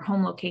 Where's their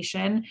home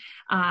location?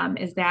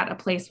 Is that a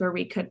place where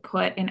we could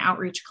put an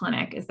outreach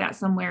clinic? Is that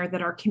somewhere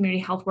that our community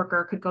health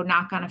worker could go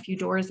knock on a few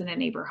doors in a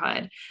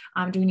neighborhood?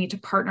 Do we need to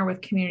partner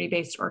with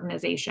community-based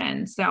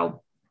organizations?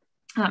 So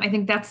I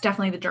think that's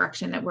definitely the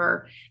direction that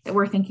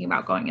we're thinking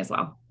about going as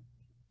well.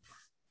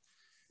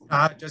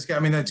 Jessica, I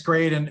mean, that's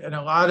great. And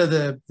a lot of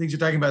the things you're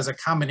talking about is a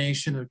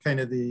combination of kind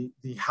of the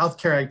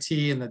healthcare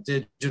IT and the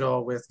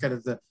digital with kind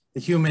of the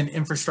human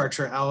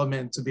infrastructure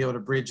element to be able to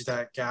bridge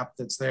that gap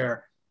that's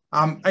there.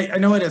 I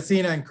know what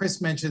Athena and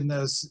Chris mentioned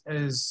this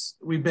is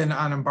we've been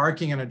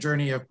embarking on a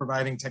journey of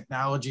providing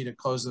technology to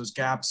close those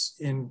gaps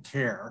in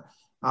care.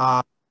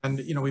 And,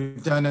 you know,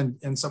 we've done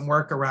in some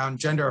work around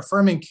gender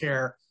affirming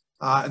care.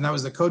 And that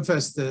was the Code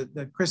Fest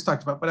that Chris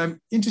talked about. But I'm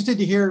interested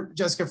to hear,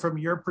 Jessica, from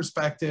your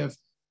perspective,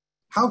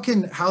 how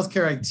can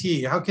healthcare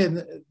IT, how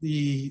can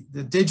the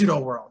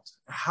digital world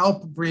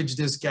help bridge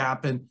this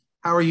gap? And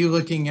how are you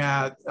looking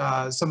at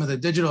some of the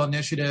digital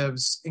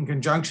initiatives in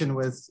conjunction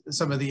with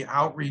some of the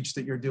outreach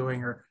that you're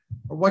doing, or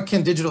what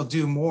can digital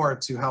do more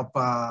to help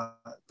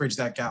bridge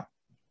that gap?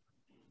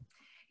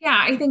 Yeah,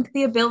 I think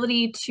the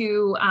ability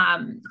to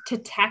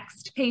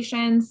text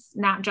patients,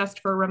 not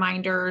just for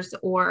reminders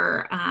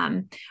or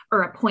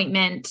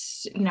appointment,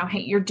 you know,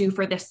 hey, you're due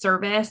for this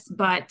service,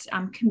 but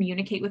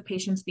communicate with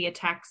patients via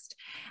text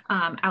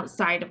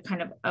outside of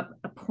kind of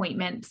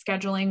appointment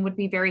scheduling would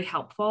be very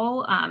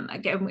helpful.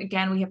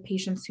 Again, we have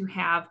patients who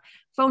have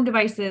phone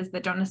devices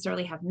that don't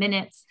necessarily have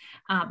minutes,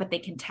 but they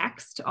can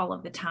text all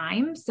of the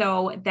time.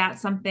 So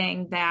that's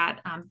something that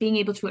being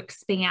able to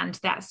expand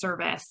that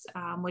service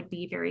would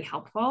be very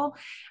helpful.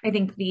 I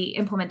think the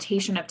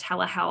implementation of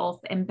telehealth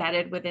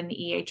embedded within the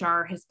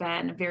EHR has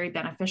been very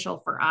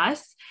beneficial for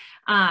us.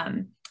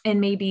 And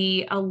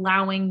maybe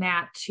allowing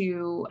that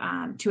to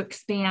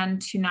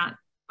expand to not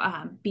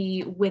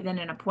be within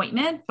an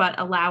appointment, but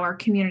allow our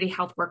community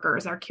health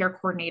workers, our care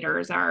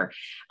coordinators, our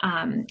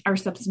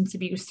substance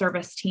abuse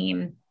service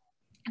team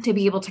to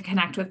be able to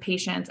connect with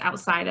patients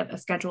outside of a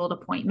scheduled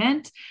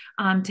appointment,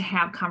 to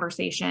have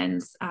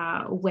conversations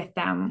with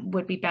them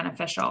would be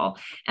beneficial.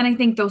 And I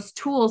think those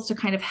tools to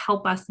kind of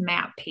help us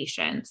map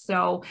patients.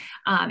 So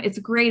it's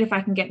great if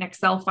I can get an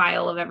Excel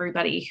file of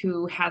everybody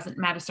who hasn't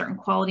met a certain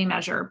quality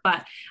measure,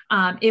 but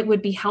it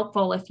would be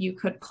helpful if you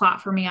could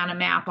plot for me on a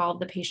map all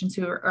of the patients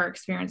who are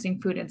experiencing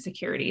food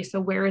insecurity.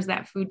 So where is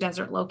that food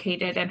desert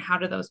located and how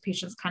do those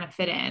patients kind of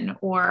fit in?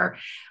 Or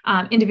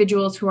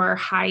individuals who are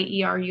high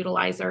ER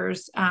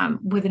utilizers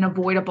with an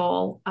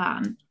avoidable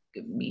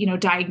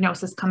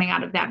diagnosis coming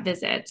out of that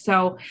visit.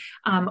 So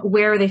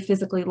where are they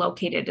physically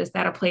located? Is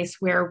that a place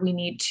where we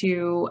need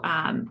to,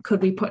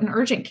 could we put an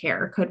urgent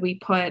care? Could we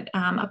put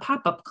a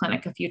pop-up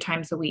clinic a few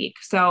times a week?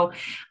 So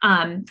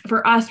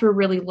for us, we're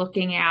really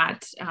looking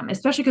at,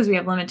 especially because we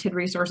have limited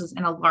resources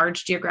in a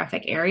large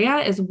geographic area,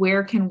 is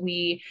where can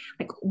we,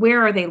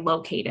 where are they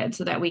located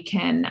so that we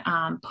can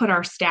put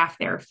our staff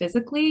there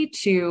physically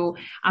to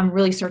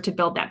really start to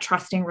build that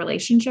trusting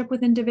relationship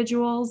with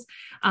individuals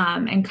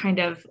and kind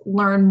of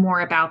learn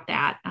more about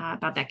that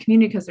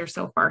community because they're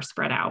so far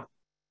spread out.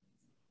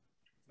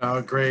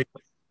 Oh, great.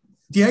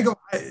 Diego,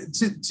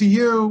 to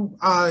you,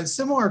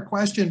 similar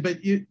question,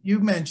 but you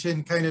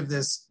mentioned kind of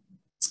this,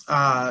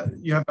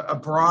 you have a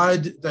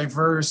broad,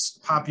 diverse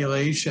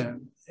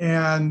population,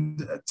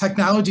 and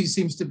technology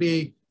seems to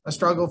be a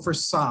struggle for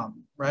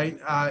some, right?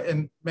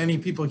 And many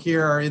people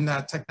here are in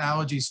that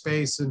technology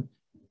space. And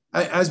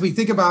as we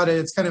think about it,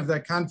 it's kind of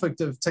that conflict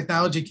of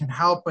technology can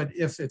help, but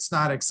if it's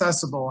not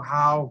accessible,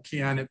 how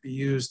can it be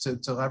used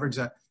to leverage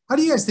that? How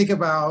do you guys think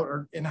about,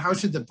 and how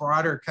should the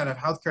broader kind of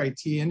healthcare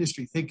IT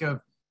industry think of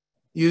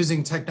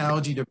using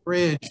technology to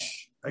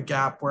bridge a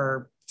gap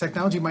where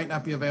technology might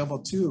not be available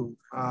to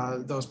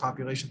those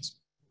populations?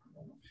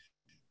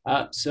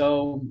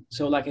 So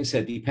like I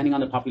said, depending on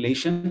the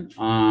population,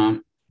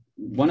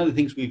 one of the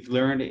things we've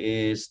learned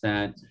is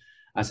that,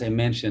 as I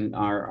mentioned,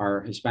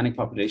 our Hispanic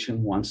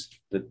population wants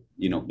the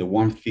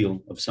warm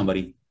feel of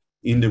somebody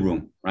in the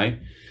room, right?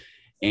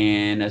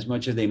 And as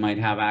much as they might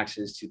have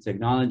access to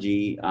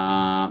technology,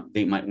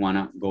 they might want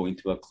to go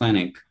into a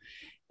clinic.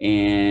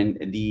 And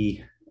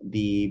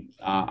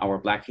our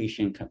Black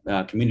Asian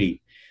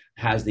community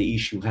has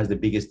the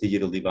biggest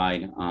digital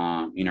divide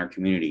in our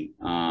community.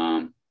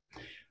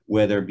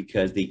 Whether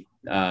because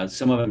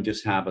some of them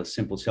just have a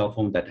simple cell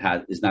phone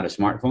that is not a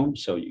smartphone,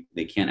 so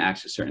they can't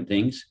access certain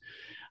things.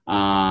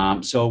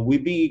 So we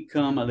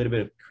become a little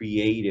bit of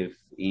creative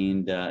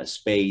in the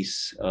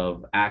space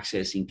of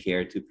accessing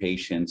care to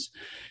patients.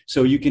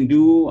 So you can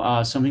do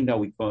something that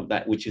we call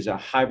which is a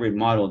hybrid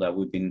model that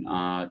we've been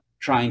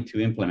trying to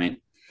implement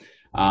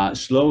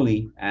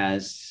slowly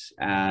as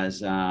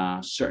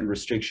certain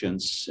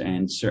restrictions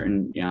and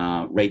certain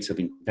rates of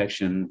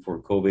infection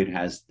for COVID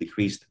has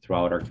decreased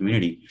throughout our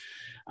community,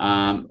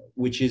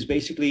 which is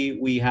basically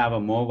we have a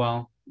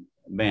mobile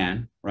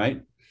van,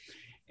 right?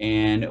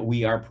 And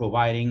we are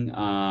providing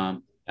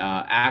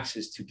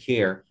access to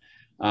care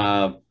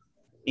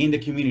in the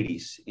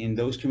communities, in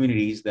those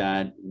communities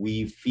that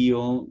we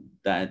feel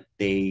that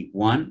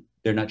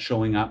they're not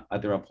showing up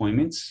at their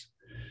appointments,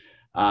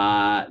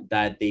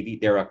 that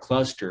they're a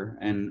cluster,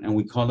 and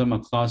we call them a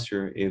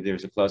cluster if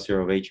there's a cluster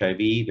of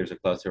HIV, there's a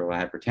cluster of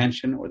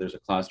hypertension, or there's a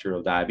cluster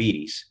of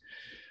diabetes.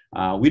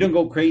 We don't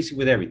go crazy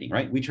with everything,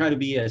 right? We try to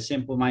be as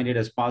simple-minded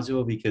as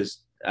possible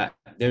because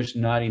there's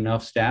not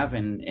enough staff,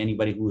 and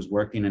anybody who's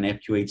working in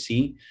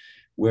FQHC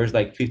wears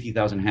like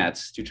 50,000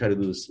 hats to try to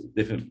do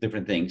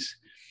different things.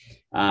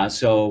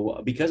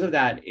 So because of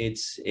that,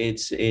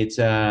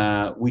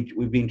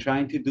 we've been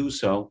trying to do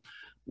so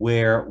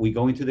where we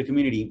go into the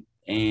community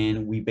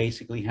and we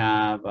basically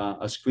have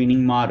a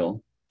screening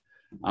model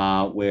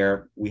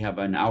where we have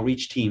an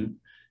outreach team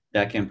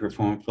that can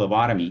perform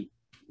phlebotomy.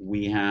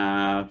 We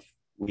have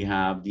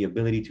the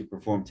ability to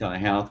perform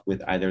telehealth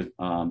with either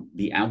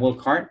the Amwell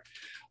cart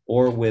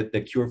or with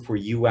the Cure for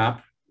You app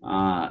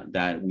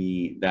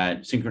that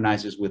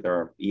synchronizes with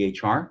our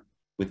EHR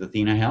with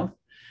Athena Health.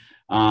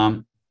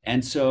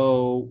 And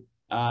so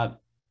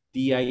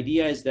the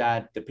idea is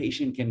that the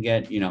patient can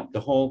get,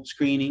 the whole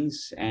screenings,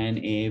 and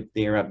if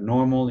they're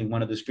abnormal in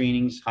one of the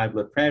screenings, high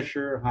blood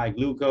pressure, high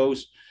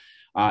glucose,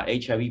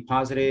 HIV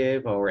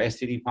positive or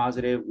STD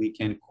positive, we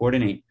can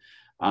coordinate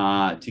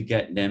to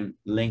get them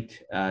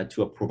linked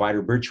to a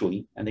provider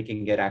virtually, and they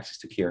can get access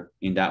to care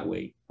in that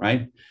way,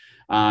 right?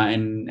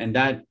 And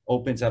that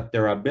opens up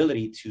their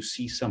ability to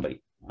see somebody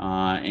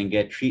and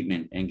get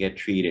treatment and get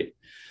treated.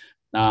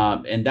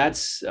 And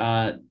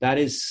that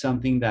is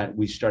something that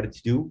we started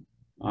to do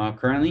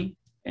currently.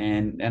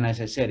 And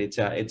as I said,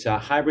 it's a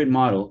hybrid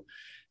model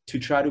to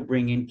try to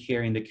bring in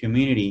care in the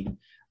community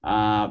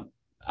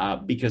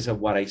because of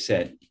what I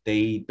said.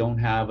 They don't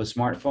have a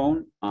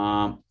smartphone.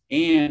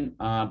 And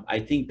I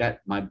think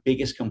that my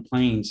biggest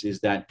complaints is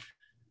that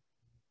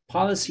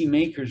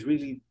policymakers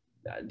really,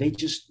 they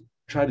just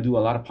try to do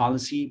a lot of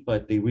policy,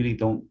 but they really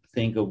don't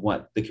think of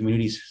what the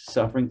community is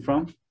suffering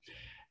from.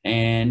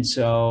 And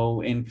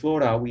so in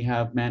Florida, we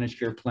have managed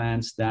care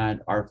plans that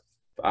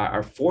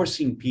are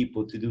forcing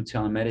people to do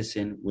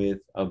telemedicine with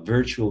a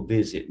virtual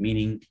visit,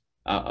 meaning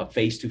a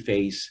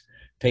face-to-face,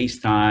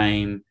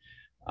 FaceTime,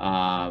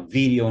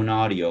 video and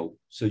audio,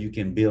 so you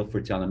can bill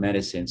for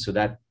telemedicine. So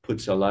that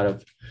puts a lot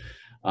of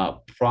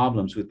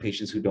problems with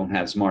patients who don't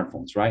have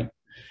smartphones, right?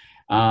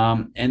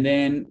 And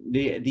then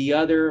the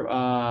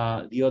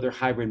other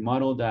hybrid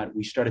model that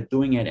we started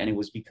doing it, and it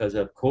was because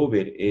of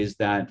COVID, is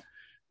that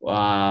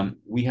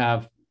we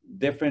have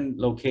different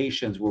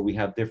locations where we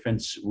have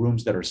different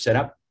rooms that are set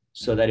up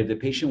so that if the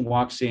patient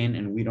walks in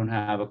and we don't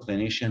have a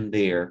clinician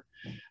there,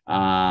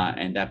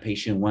 and that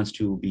patient wants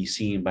to be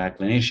seen by a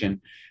clinician,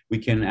 we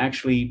can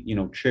actually,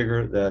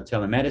 trigger the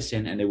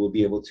telemedicine and they will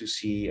be able to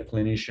see a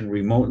clinician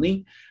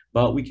remotely,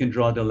 but we can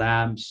draw the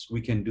labs,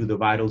 we can do the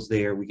vitals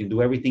there, we can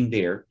do everything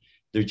there.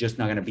 They're just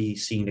not going to be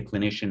seeing the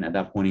clinician at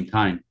that point in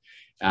time.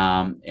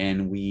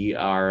 And we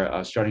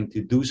are starting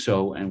to do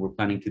so, and we're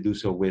planning to do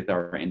so with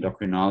our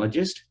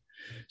endocrinologist.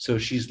 So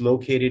she's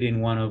located in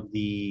one of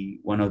the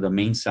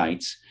main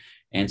sites.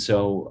 And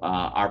so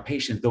our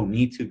patients don't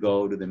need to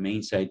go to the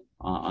main site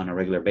on a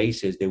regular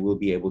basis. They will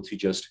be able to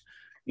just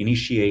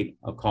initiate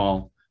a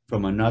call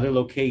from another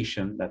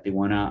location that they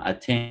want to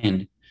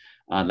attend,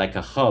 like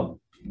a hub.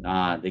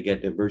 They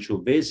get the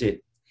virtual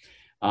visit,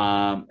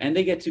 and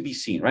they get to be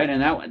seen, right?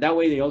 And that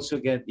way they also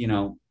get,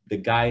 the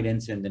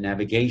guidance and the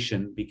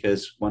navigation,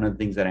 because one of the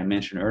things that I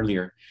mentioned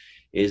earlier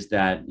is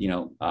that,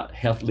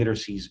 health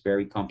literacy is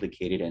very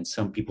complicated and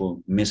some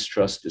people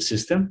mistrust the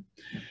system.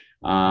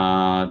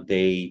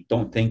 They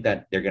don't think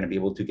that they're going to be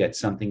able to get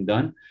something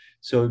done.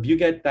 So if you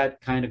get that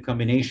kind of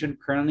combination,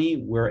 currently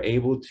we're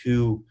able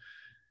to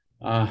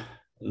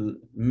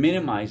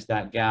minimize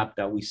that gap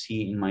that we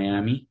see in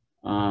Miami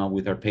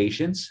with our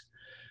patients.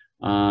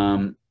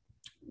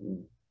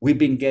 We've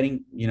been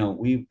getting,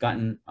 we've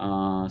gotten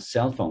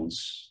cell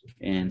phones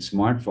and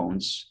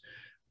smartphones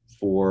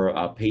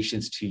for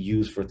patients to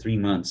use for 3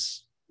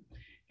 months.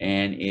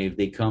 And if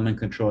they come and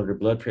control their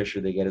blood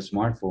pressure, they get a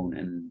smartphone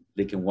and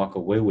they can walk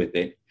away with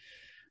it.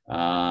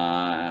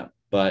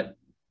 But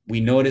we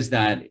noticed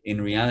that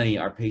in reality,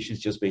 our patients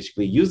just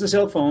basically use the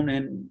cell phone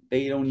and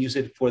they don't use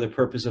it for the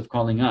purpose of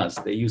calling us.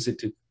 They use it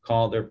to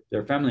call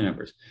their family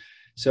members.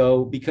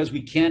 So because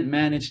we can't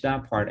manage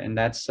that part, and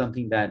that's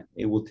something that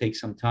it will take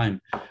some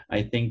time,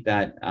 I think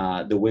that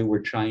the way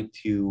we're trying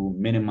to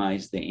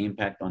minimize the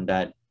impact on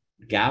that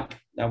gap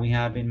that we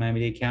have in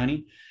Miami-Dade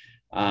County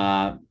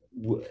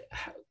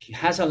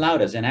has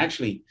allowed us. And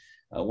actually,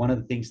 one of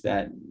the things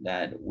that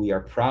we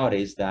are proud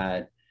is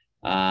that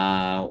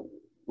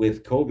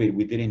with COVID,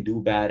 we didn't do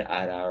bad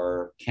at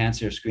our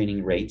cancer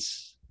screening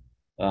rates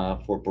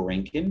for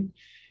Borinquen.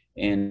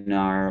 And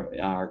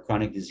our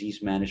chronic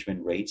disease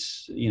management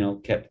rates,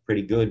 kept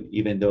pretty good,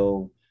 even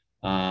though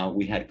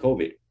we had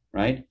COVID,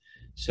 right?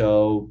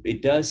 So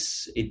it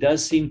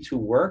does seem to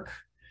work.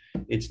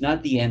 It's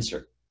not the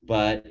answer,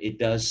 but it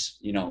does,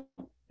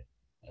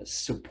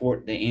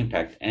 support the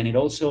impact. And it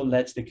also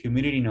lets the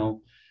community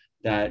know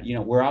that,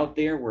 we're out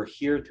there, we're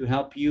here to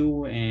help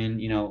you,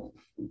 and,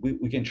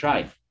 we can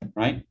try,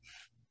 right?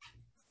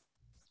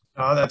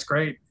 Oh, that's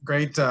great.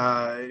 Great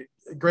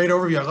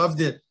overview. I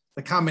loved it.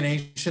 The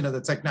combination of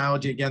the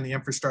technology, again, the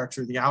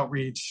infrastructure, the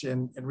outreach,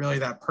 and really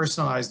that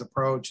personalized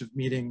approach of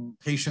meeting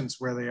patients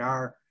where they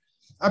are.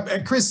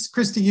 Chris,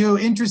 to you,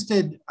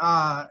 interested,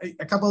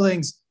 a couple of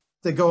things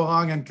that go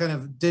along on kind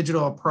of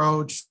digital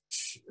approach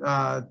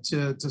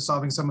to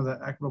solving some of the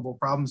equitable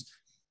problems.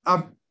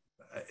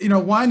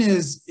 One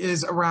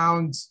is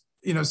around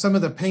some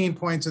of the pain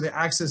points or the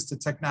access to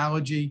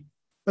technology,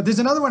 but there's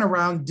another one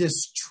around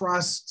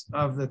distrust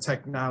of the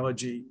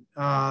technology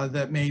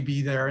that may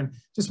be there. And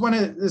just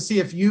wanted to see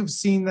if you've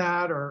seen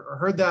that or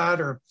heard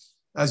that, or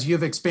as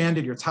you've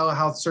expanded your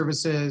telehealth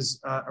services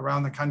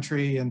around the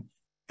country,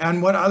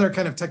 and what other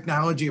kind of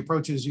technology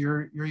approaches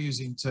you're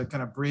using to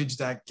kind of bridge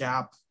that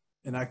gap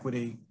in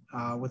equity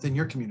within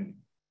your community.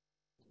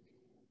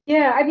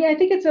 Yeah, I mean, I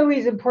think it's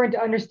always important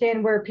to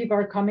understand where people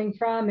are coming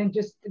from and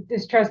just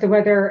distrust of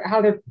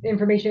how their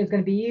information is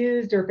going to be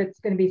used or if it's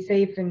going to be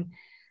safe and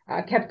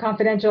kept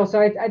confidential.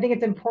 So I think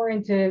it's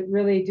important to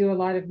really do a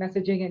lot of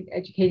messaging and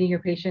educating your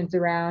patients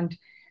around,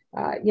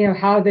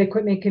 how the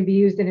equipment can be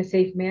used in a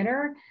safe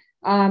manner.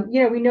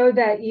 We know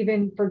that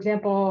even, for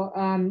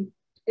example,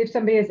 if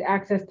somebody has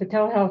access to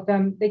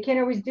telehealth, they can't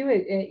always do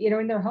it,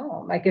 in their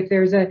home. Like if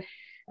they're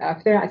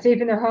not safe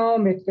in their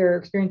home, if they're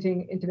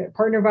experiencing intimate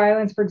partner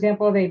violence, for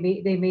example, they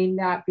may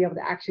not be able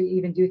to actually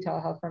even do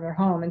telehealth from their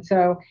home. And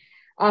so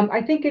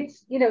I think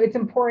it's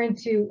important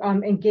to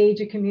engage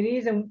the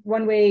communities. And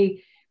one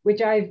way which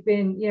I've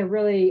been,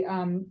 really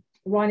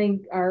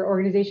wanting our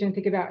organization to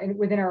think about, and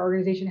within our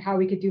organization, how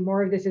we could do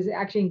more of this is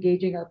actually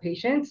engaging our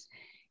patients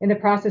in the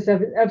process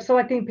of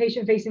selecting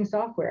patient-facing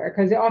software.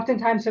 Because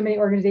oftentimes so many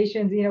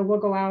organizations, we'll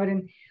go out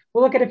and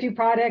we'll look at a few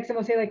products and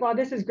we'll say like, wow,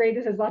 this is great.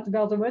 This has lots of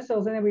bells and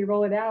whistles. And then we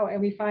roll it out and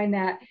we find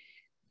that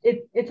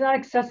it's not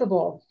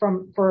accessible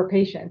for our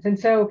patients. And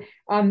so,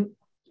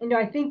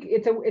 I think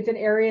it's an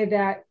area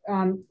that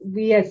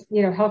we as,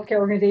 healthcare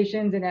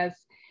organizations and as,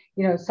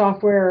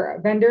 software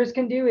vendors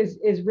can do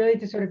is really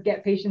to sort of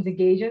get patients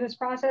engaged in this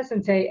process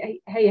and say,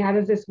 hey, how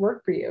does this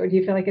work for you? Do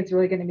you feel like it's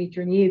really going to meet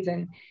your needs?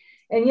 And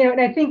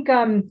I think,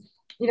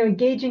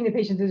 engaging the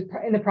patients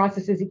in the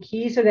process is a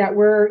key so that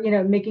we're,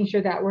 making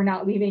sure that we're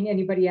not leaving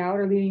anybody out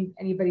or leaving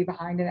anybody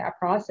behind in that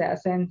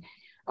process. And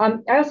I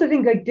also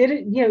think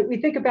we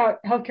think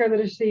about healthcare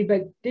literacy,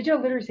 but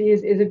digital literacy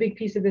is a big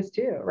piece of this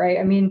too, right?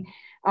 I mean,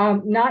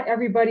 not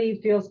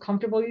everybody feels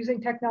comfortable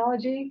using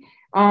technology.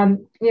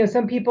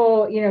 Some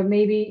people,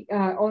 maybe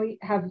only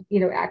have,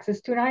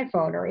 access to an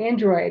iPhone or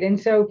Android. And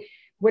so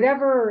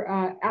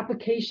whatever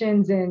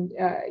applications and,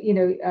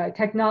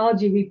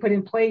 technology we put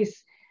in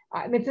place,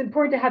 it's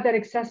important to have that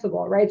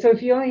accessible, right? So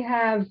if you only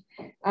have,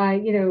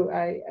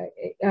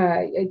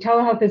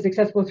 telehealth is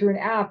accessible through an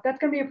app, that's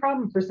going to be a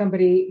problem for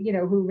somebody,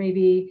 who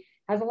maybe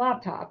has a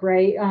laptop,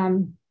 right?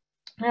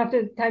 I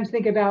oftentimes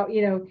think about,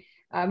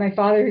 my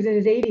father who's in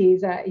his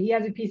 80s, he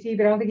has a PC,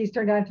 but I don't think he's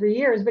turned on in 3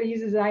 years, but he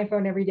uses an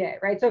iPhone every day,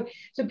 right? So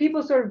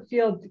people sort of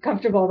feel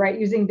comfortable, right,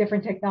 using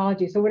different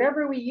technology. So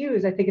whatever we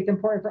use, I think it's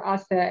important for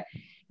us to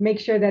make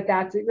sure that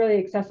that's really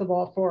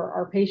accessible for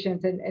our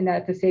patients and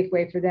that it's a safe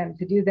way for them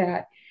to do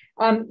that.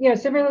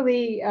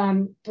 Similarly,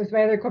 with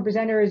my other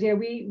co-presenters,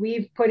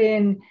 we've put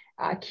in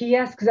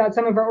kiosks at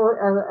some of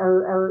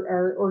our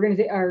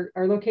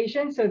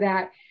locations so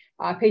that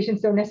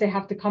patients don't necessarily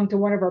have to come to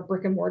one of our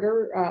brick and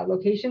mortar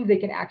locations. They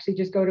can actually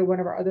just go to one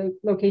of our other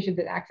locations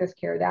and access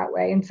care that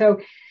way. And so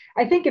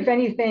I think if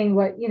anything,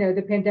 what,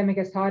 the pandemic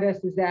has taught us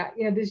is that,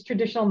 these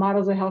traditional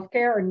models of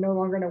healthcare are no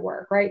longer going to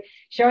work, right?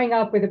 Showing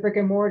up with a brick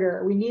and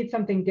mortar, we need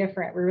something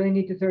different. We really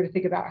need to sort of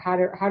think about how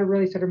to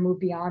really sort of move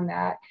beyond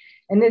that.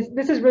 And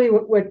this is really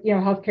what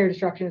healthcare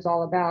disruption is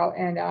all about.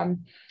 And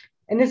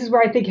this is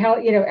where I think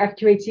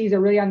FQHCs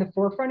are really on the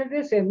forefront of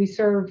this. And we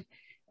serve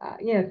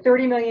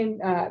 30 million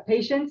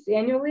patients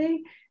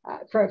annually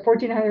for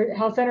 1,400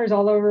 health centers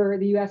all over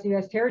the US and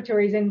US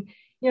territories. And,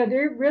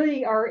 they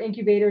really are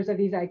incubators of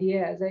these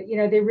ideas.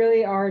 They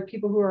really are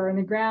people who are on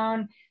the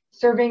ground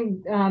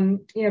serving,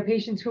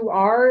 patients who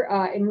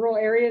are in rural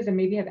areas and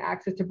maybe have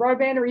access to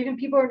broadband, or even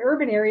people in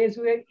urban areas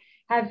who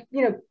have,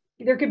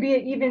 there could be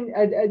even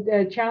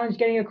a challenge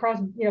getting across,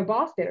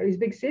 Boston or these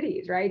big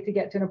cities, right, to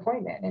get to an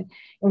appointment and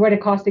what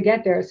it costs to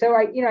get there. So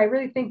I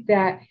really think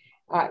that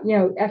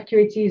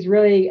FQHCs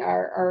really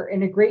are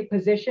in a great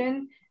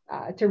position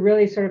to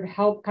really sort of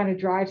help kind of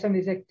drive some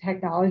of these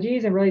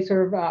technologies and really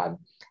sort of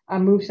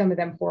move some of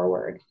them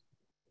forward.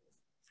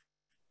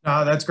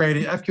 No, that's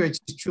great.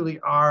 FQHCs truly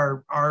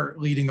are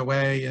leading the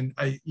way, and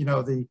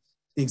the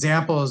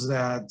examples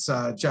that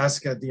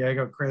Jessica,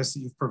 Diego, Chris,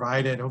 that you've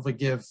provided hopefully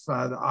give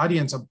the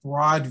audience a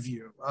broad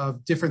view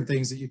of different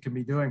things that you can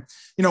be doing.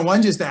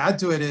 One just to add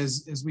to it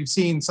is we've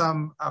seen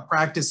some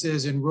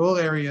practices in rural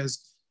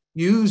areas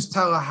use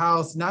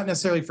telehealth, not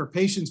necessarily for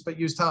patients, but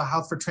use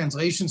telehealth for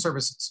translation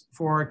services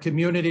for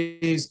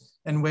communities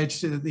in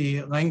which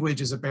the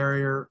language is a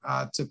barrier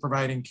to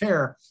providing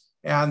care,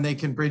 and they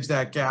can bridge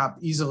that gap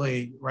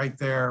easily right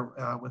there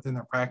within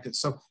their practice.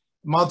 So a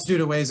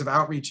multitude of ways of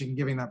outreach and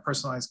giving that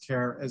personalized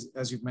care,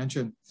 as you've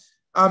mentioned.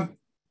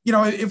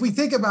 If we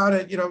think about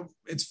it,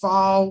 it's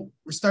fall,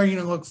 we're starting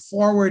to look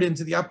forward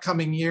into the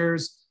upcoming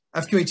years.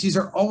 FQHCs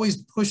are always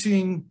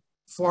pushing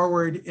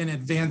forward in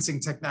advancing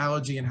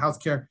technology in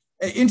healthcare.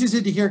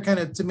 Interested to hear kind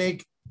of to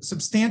make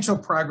substantial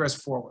progress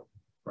forward,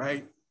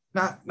 right?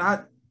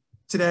 Not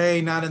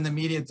today, not in the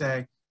immediate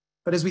day,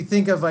 but as we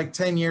think of like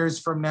 10 years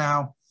from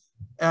now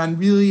and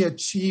really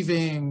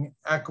achieving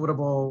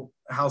equitable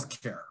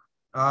healthcare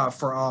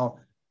for all.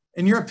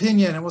 In your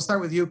opinion, and we'll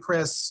start with you,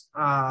 Chris,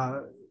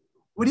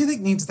 what do you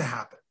think needs to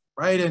happen,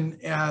 right?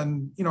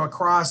 And you know,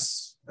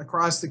 across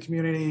the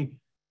community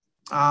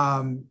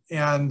and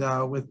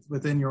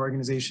within your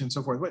organization and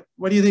so forth.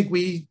 What do you think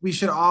we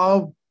should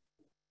all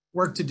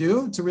work to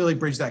do to really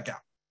bridge that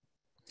gap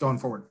going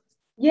forward?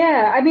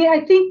 Yeah, I mean, I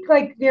think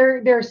like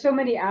there are so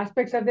many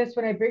aspects of this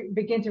when I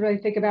begin to really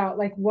think about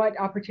like what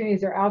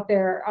opportunities are out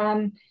there.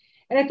 And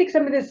I think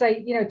some of this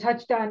I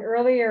touched on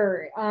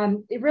earlier.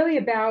 It really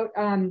about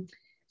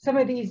some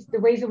of the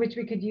ways in which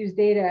we could use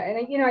data.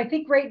 And I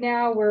think right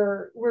now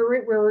we're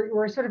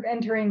sort of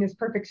entering this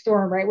perfect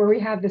storm, right, where we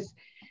have this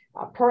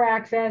poor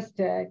access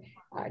to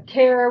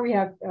care, we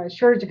have a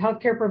shortage of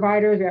healthcare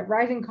providers, we have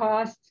rising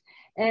costs.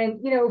 And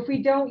if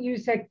we don't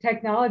use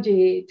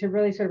technology to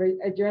really sort of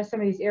address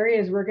some of these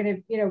areas, we're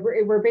going to,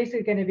 we're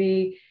basically going to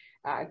be,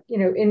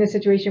 in the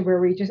situation where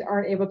we just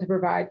aren't able to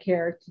provide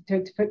care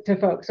to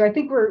folks. So I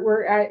think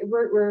we're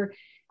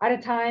at a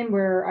time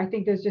where I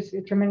think there's just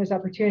a tremendous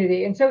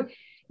opportunity. And so,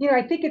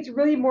 I think it's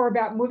really more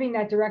about moving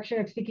that direction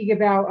of thinking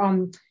about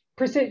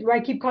precision. I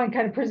keep calling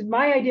kind of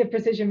my idea of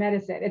precision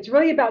medicine. It's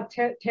really about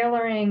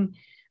tailoring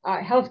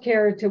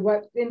healthcare to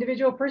what the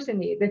individual person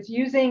needs. That's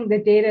using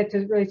the data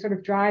to really sort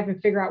of drive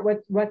and figure out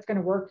what's going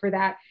to work for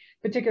that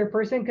particular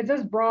person. Because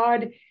those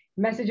broad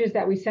messages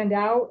that we send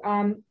out,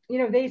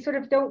 they sort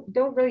of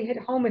don't really hit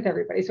home with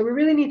everybody. So we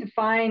really need to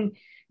find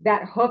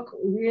that hook.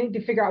 We need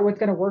to figure out what's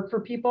going to work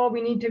for people. We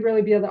need to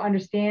really be able to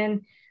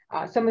understand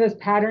some of those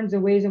patterns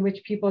and ways in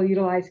which people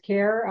utilize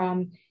care,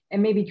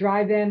 and maybe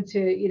drive them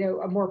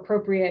to a more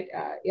appropriate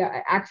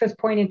access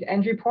point and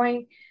entry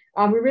point.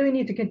 We really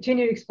need to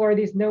continue to explore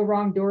these no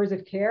wrong doors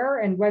of care,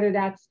 and whether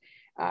that's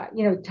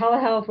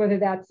telehealth, whether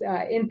that's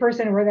in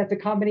person, or whether that's a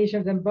combination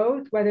of them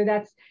both, whether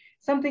that's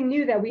something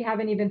new that we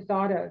haven't even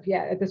thought of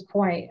yet at this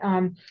point.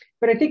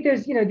 But I think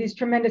there's these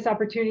tremendous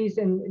opportunities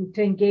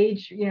to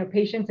engage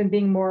patients and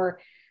being more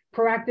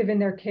proactive in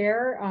their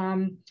care.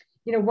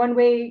 One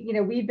way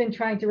we've been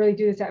trying to really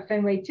do this at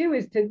Fenway too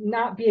is to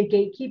not be a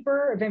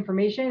gatekeeper of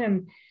information,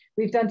 and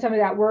we've done some of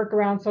that work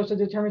around social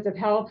determinants of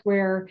health,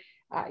 where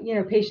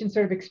patients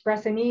sort of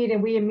express a need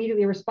and we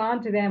immediately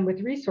respond to them with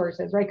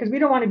resources, right? Because we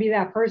don't want to be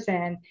that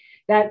person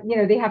that,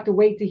 they have to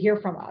wait to hear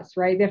from us,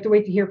 right? They have to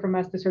wait to hear from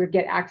us to sort of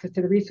get access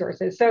to the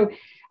resources. So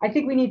I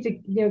think we need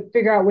to,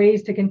 figure out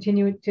ways to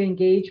continue to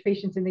engage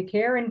patients in the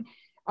care. And,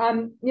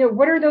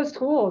 what are those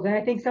tools? And I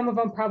think some of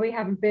them probably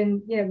haven't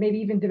been, maybe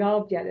even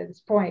developed yet at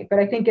this point. But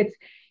I think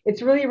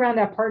it's really around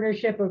that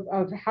partnership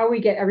of how we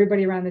get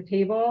everybody around the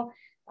table,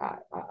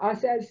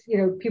 us as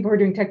people who are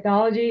doing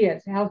technology,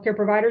 as healthcare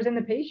providers, and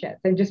the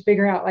patients, and just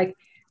figure out like,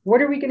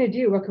 what are we going to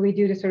do? What can we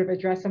do to sort of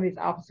address some of these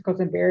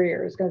obstacles and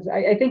barriers? Because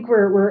I think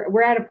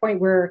we're at a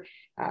point where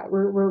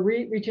we're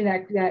reaching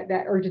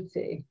that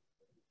urgency.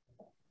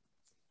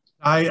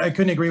 I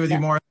couldn't agree with you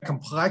more. The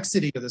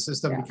complexity of the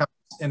system becomes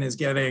and is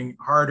getting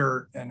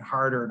harder and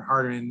harder and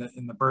harder, and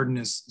the burden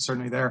is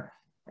certainly there.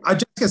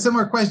 Just a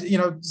similar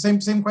question,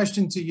 same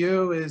question to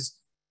you is,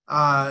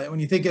 when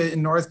you think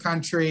in North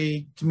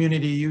Country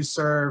community you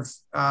serve,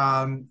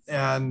 and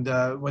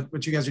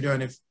what you guys are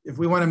doing, if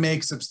we want to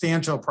make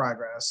substantial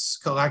progress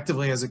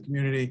collectively as a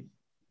community,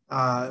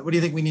 what do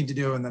you think we need to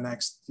do in the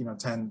next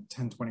 10,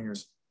 20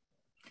 years?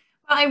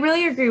 Well, I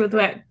really agree with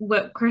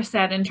what Chris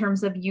said in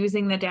terms of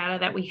using the data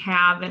that we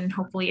have and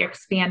hopefully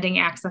expanding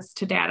access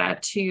to data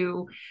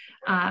to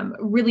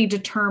really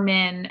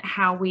determine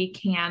how we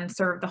can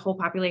serve the whole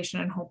population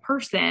and whole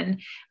person,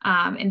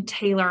 and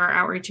tailor our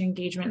outreach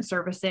engagement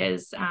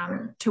services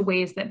to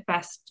ways that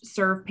best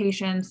serve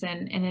patients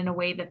and in a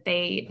way that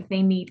they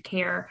need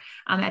care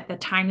at the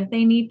time that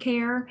they need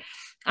care.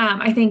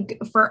 I think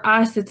for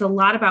us, it's a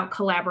lot about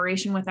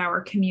collaboration with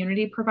our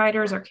community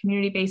providers, our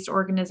community-based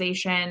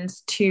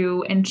organizations,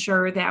 to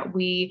ensure that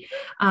we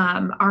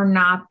are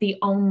not the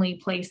only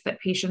place that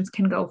patients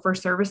can go for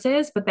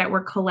services, but that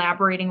we're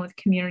collaborating with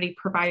community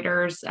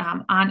providers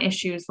on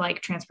issues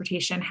like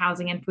transportation,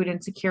 housing, and food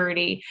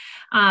insecurity,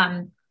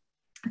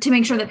 to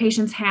make sure that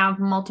patients have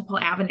multiple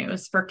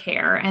avenues for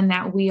care, and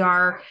that we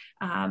are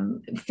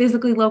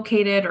physically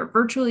located or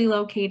virtually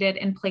located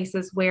in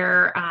places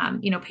where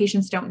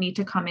patients don't need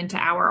to come into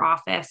our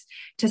office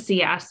to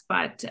see us,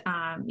 but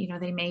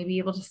they may be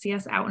able to see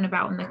us out and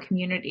about in the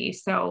community.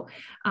 So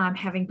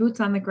having boots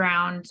on the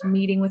ground,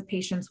 meeting with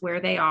patients where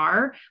they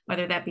are,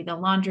 whether that be the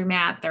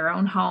laundromat, their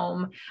own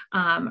home,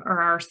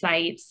 or our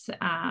sites,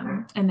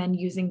 and then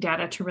using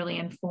data to really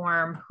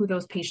inform who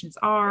those patients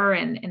are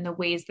and the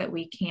ways that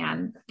we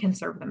can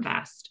serve them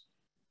best.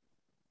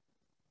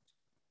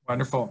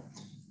 Wonderful.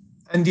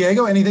 And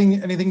Diego,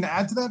 anything to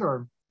add to that,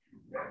 or?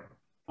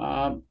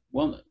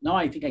 Well, no,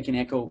 I think I can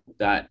echo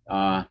that.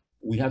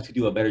 We have to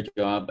do a better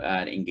job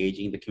at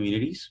engaging the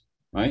communities,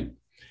 right?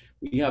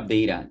 We have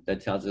data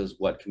that tells us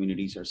what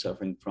communities are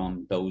suffering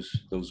from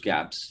those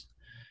gaps,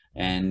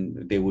 and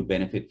they would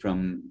benefit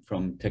from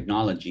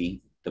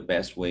technology the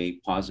best way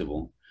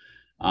possible.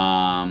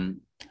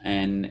 And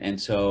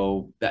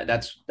so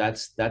that's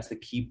the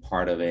key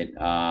part of it,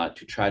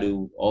 to try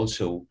to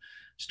also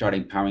start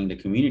empowering the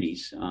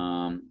communities.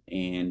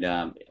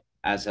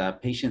 As a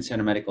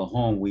patient-centered medical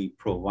home, we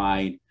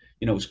provide,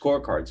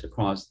 scorecards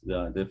across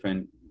the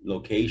different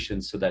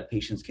locations so that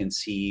patients can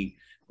see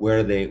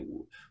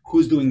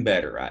who's doing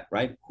better at,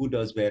 right? Who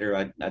does better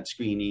at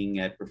screening,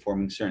 at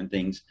performing certain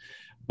things.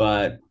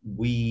 But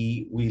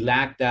we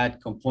lack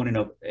that component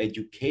of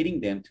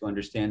educating them to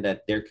understand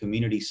that their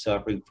community is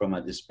suffering from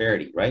a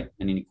disparity, right?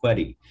 An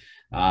inequity,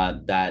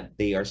 that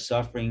they are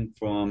suffering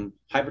from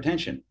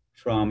hypertension,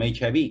 from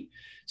HIV.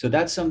 So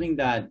that's something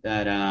that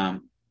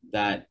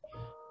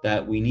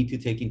we need to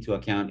take into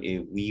account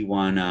if we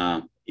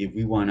wanna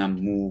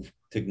move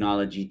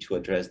technology to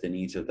address the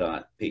needs of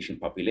the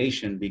patient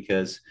population,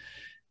 because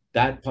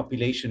that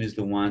population is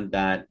the one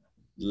that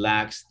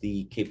lacks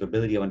the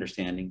capability of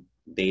understanding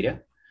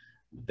data.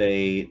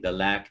 They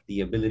lack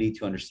the ability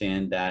to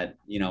understand that,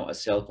 a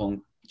cell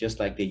phone, just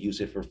like they use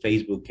it for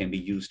Facebook, can be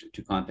used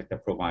to contact a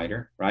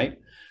provider, right?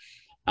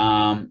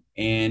 And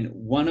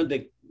one of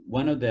the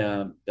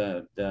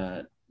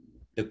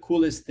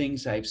coolest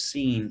things I've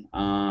seen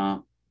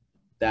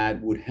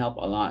that would help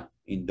a lot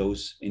in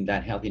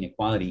that health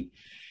inequality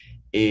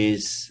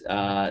is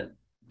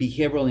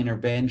behavioral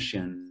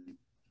intervention.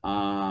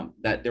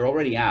 That there are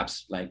already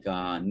apps like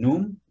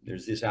Noom.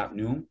 There's this app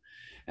Noom,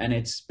 and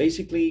it's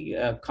basically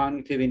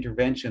cognitive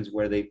interventions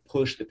where they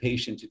push the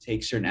patient to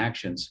take certain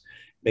actions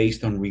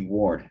based on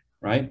reward,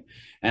 right?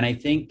 And I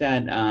think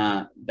that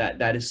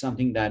that is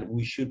something that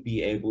we should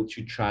be able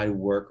to try to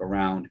work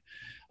around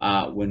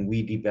when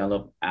we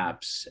develop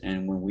apps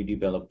and when we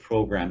develop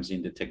programs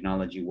in the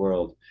technology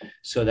world,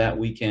 so that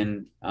we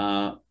can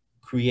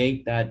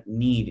create that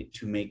need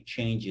to make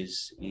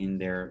changes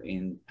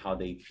in how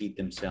they feed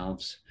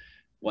themselves,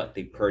 what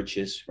they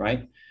purchase,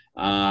 right?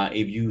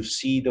 If you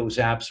see those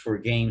apps for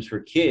games for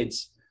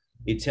kids,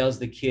 it tells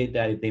the kid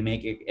that if they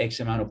make X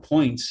amount of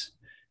points,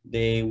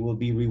 they will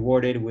be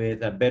rewarded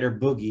with a better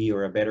boogie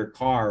or a better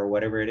car or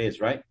whatever it is,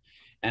 right?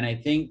 And I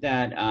think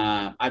that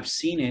I've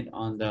seen it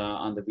on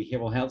the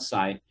behavioral health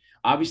side.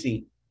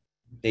 Obviously,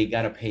 they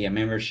got to pay a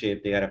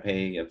membership, they got to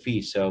pay a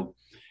fee. So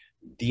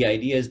the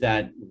idea is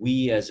that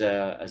we as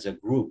a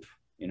group,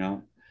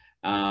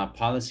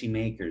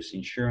 policymakers,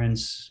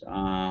 insurance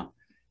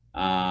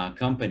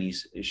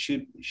companies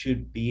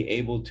should be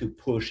able to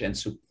push and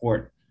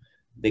support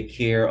the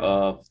care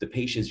of the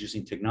patients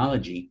using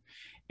technology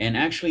and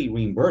actually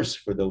reimburse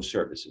for those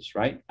services,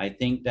 right? I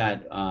think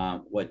that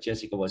what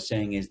Jessica was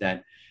saying is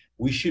that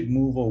we should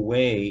move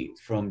away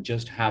from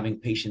just having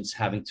patients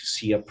having to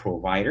see a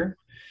provider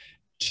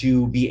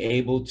to be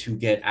able to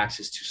get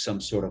access to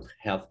some sort of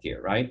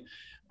healthcare, right?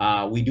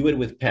 We do it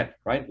with PEP,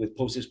 right? With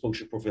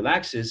post-exposure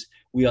prophylaxis,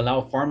 we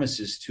allow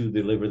pharmacists to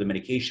deliver the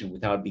medication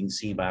without being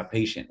seen by a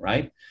patient,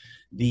 right?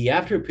 The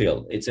after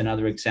pill, it's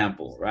another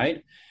example,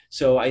 right?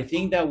 So I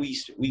think that we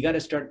got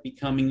to start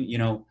becoming,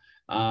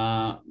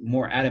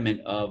 more adamant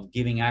of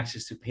giving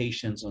access to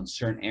patients on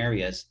certain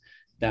areas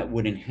that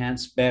would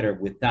enhance better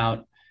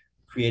without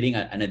creating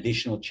an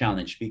additional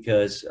challenge.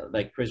 Because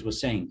like Chris was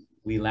saying,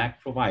 we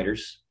lack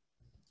providers,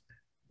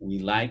 we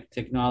lack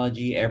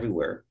technology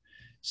everywhere.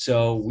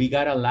 So we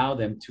got to allow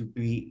them to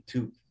be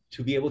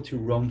able to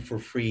roam for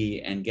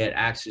free and get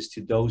access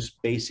to those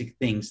basic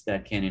things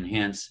that can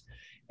enhance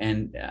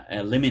and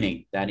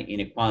eliminate that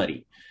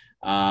inequality.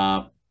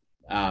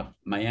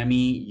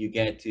 Miami, you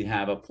get to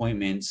have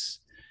appointments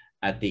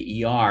at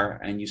the ER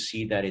and you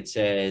see that it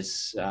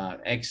says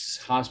X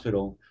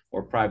hospital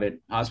or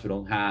private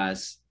hospital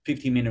has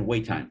 15-minute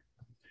wait time.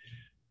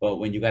 But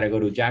when you got to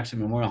go to Jackson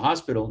Memorial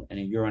Hospital and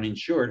if you're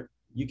uninsured,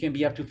 you can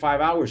be up to 5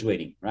 hours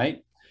waiting,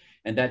 right?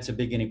 And that's a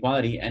big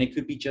inequality, and it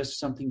could be just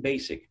something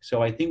basic.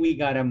 So I think we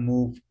got to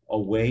move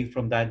away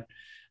from that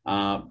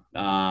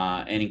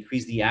and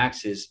increase the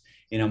access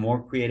in a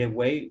more creative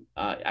way.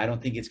 I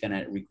don't think it's going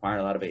to require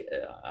a lot of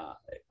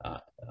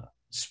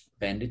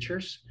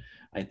expenditures.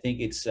 I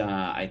think it's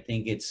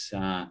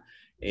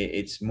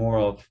more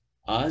of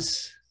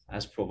us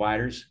as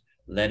providers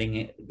letting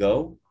it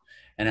go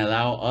and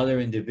allow other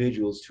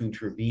individuals to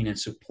intervene and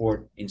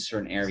support in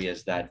certain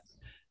areas that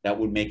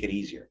would make it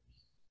easier.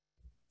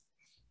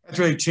 That's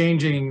really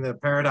changing the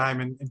paradigm,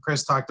 and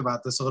Chris talked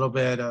about this a little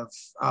bit of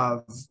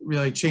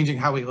really changing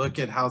how we look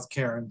at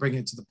healthcare and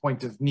bringing it to the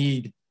point of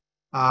need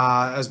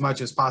as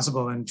much as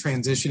possible, and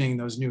transitioning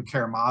those new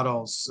care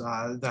models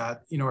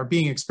that are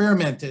being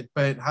experimented.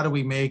 But how do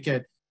we make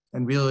it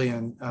and really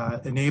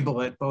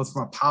enable it both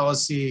from a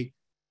policy,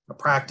 a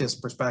practice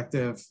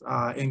perspective,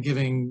 and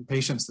giving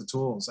patients the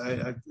tools?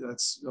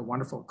 That's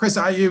wonderful. Chris,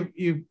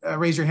 you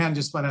raised your hand.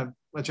 Just want to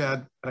let you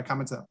add a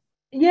comment to that.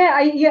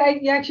 Yeah,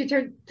 you actually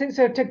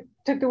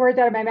took the words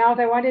out of my mouth.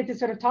 I wanted to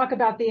sort of talk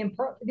about the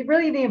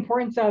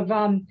importance of,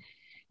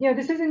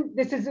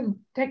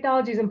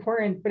 technology is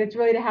important, but it's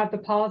really to have the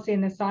policy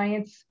and the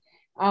science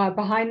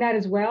behind that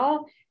as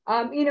well.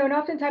 And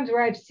oftentimes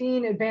where I've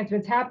seen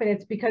advancements happen,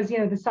 it's because,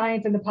 the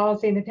science and the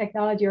policy and the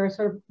technology are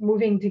sort of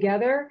moving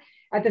together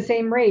at the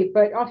same rate.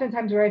 But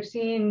oftentimes where I've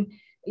seen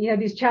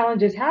these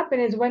challenges happen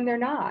is when they're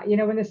not,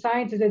 when the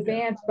science is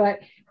advanced, but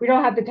we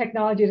don't have the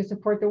technology to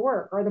support the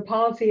work, or the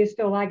policy is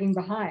still lagging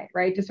behind,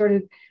 right?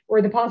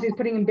 Or the policy is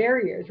putting in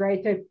barriers,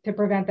 right, to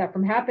prevent that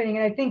from happening.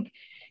 And I think,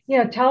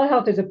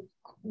 telehealth is a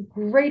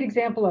great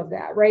example of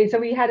that, right? So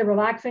we had a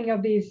relaxing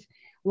of these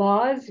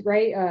laws,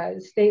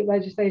 right? State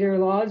legislator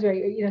laws,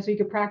 right? So you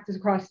could practice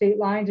across state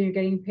lines and you're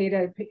getting paid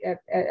at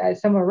a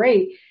similar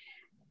rate.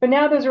 But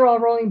now those are all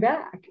rolling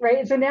back, right?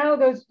 And so now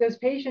those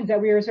patients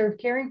that we are sort of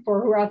caring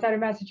for who are outside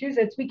of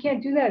Massachusetts, we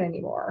can't do that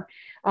anymore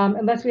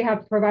unless we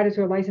have providers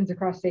who are licensed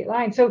across state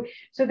lines. So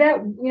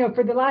that,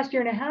 for the last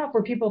year and a half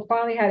where people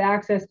finally had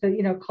access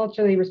to,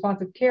 culturally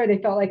responsive care, they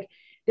felt like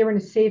they were in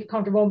a safe,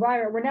 comfortable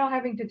environment. We're now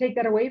having to take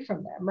that away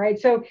from them, right?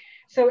 So,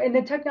 and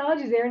the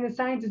technology is there and the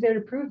science is there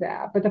to prove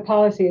that, but the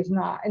policy is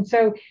not. And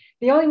so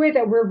the only way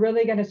that we're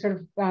really going to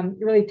sort of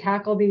really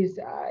tackle these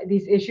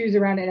issues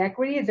around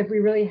inequity is if we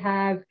really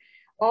have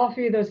all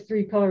three of those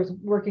three pillars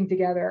working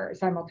together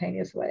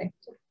simultaneously.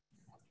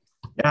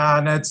 Yeah,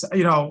 and it's,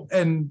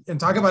 and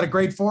talk about a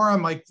great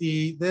forum like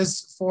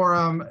this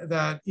forum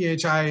that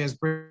EHI is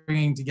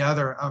bringing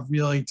together of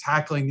really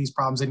tackling these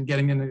problems and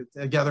getting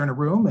together in a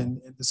room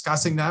and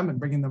discussing them and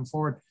bringing them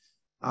forward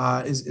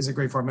is a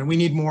great forum. And we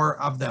need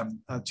more of them,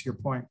 to your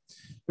point.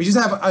 We just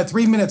have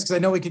 3 minutes because I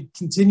know we could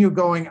continue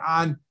going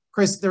on.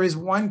 Chris, there is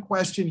one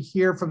question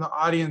here from the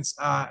audience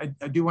I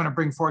do want to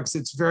bring forward because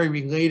it's very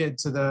related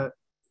to the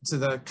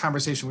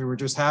conversation we were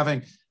just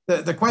having.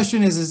 The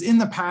question is in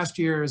the past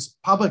years,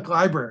 public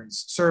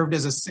libraries served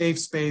as a safe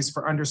space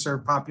for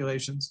underserved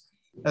populations,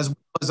 as well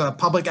as a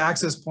public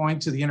access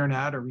point to the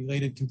internet or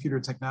related computer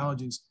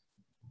technologies.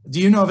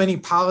 Do you know of any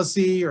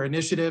policy or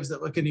initiatives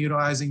that look into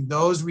utilizing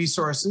those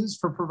resources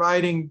for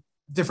providing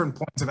different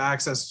points of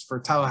access for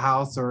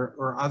telehealth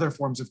or other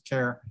forms of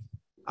care,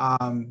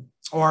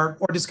 or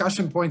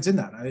discussion points in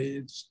that?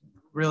 It's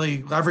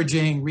really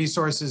leveraging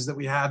resources that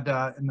we had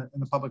in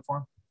the public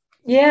forum.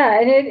 Yeah,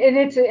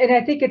 and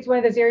I think it's one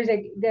of those areas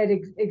that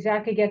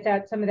exactly gets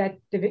at some of that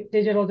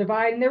digital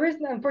divide. And there is,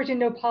 unfortunately,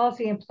 no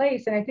policy in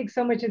place. And I think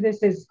so much of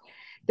this is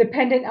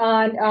dependent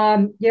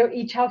on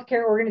each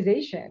healthcare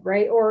organization,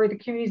 right, or the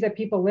communities that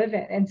people live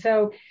in. And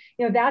so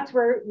that's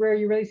where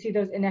you really see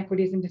those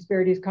inequities and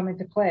disparities come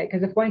into play.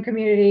 Because if one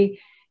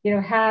community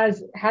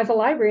has a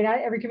library, not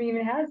every community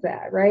even has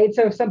that, right?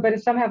 So if some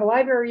have a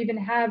library or even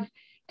have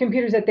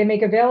computers that they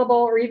make available,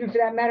 or even for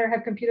that matter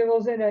have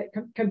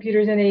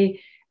computers in a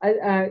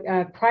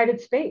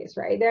private space,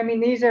 right? I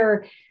mean,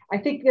 I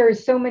think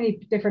there's so many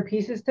different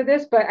pieces to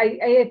this, but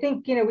I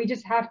think, we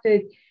just have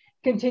to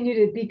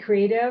continue to be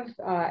creative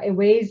in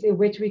ways in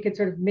which we could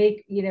sort of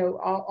make,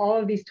 all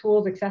of these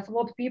tools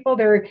accessible to people.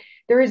 There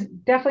is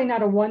definitely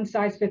not a one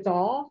size fits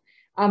all.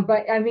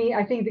 But I mean,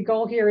 I think the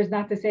goal here is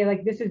not to say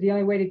like, this is the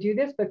only way to do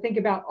this, but think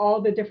about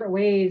all the different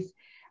ways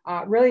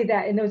really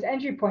that in those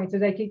entry points,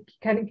 as I could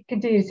kind of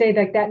continue to say,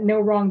 like that no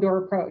wrong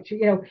door approach,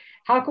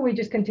 how can we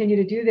just continue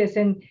to do this?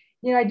 And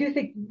I do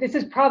think it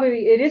is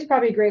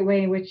probably a great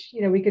way in which,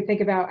 we could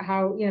think about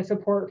how,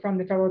 support from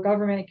the federal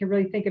government can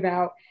really think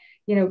about,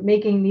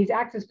 making these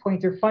access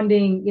points or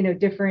funding,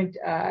 different,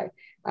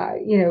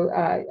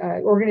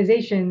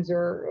 organizations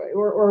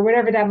or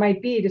whatever that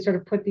might be to sort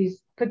of put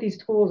these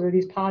tools or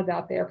these pods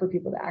out there for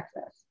people to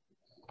access.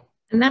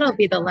 And that'll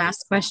be the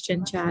last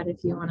question, Chad,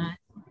 if you want to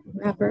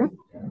wrap her up.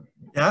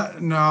 Yeah,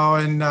 no,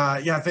 and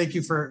thank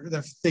you for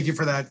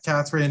that,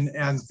 Catherine,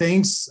 and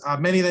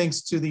many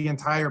thanks to the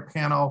entire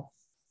panel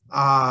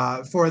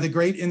for the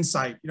great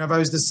insight. If I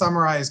was to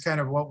summarize kind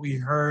of what we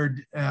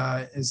heard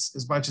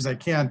as much as I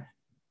can,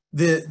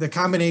 the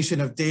combination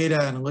of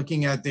data and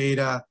looking at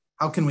data,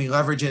 how can we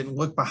leverage it and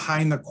look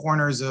behind the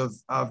corners of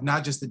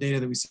not just the data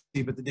that we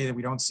see, but the data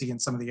we don't see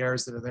and some of the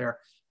errors that are there.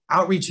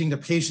 Outreaching to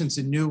patients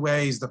in new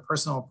ways, the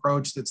personal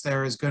approach that's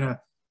there is going to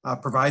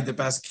provide the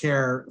best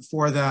care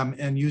for them,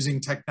 and using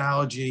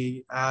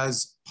technology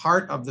as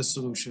part of the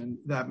solution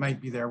that might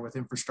be there with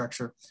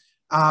infrastructure.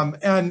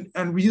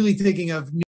 And really thinking of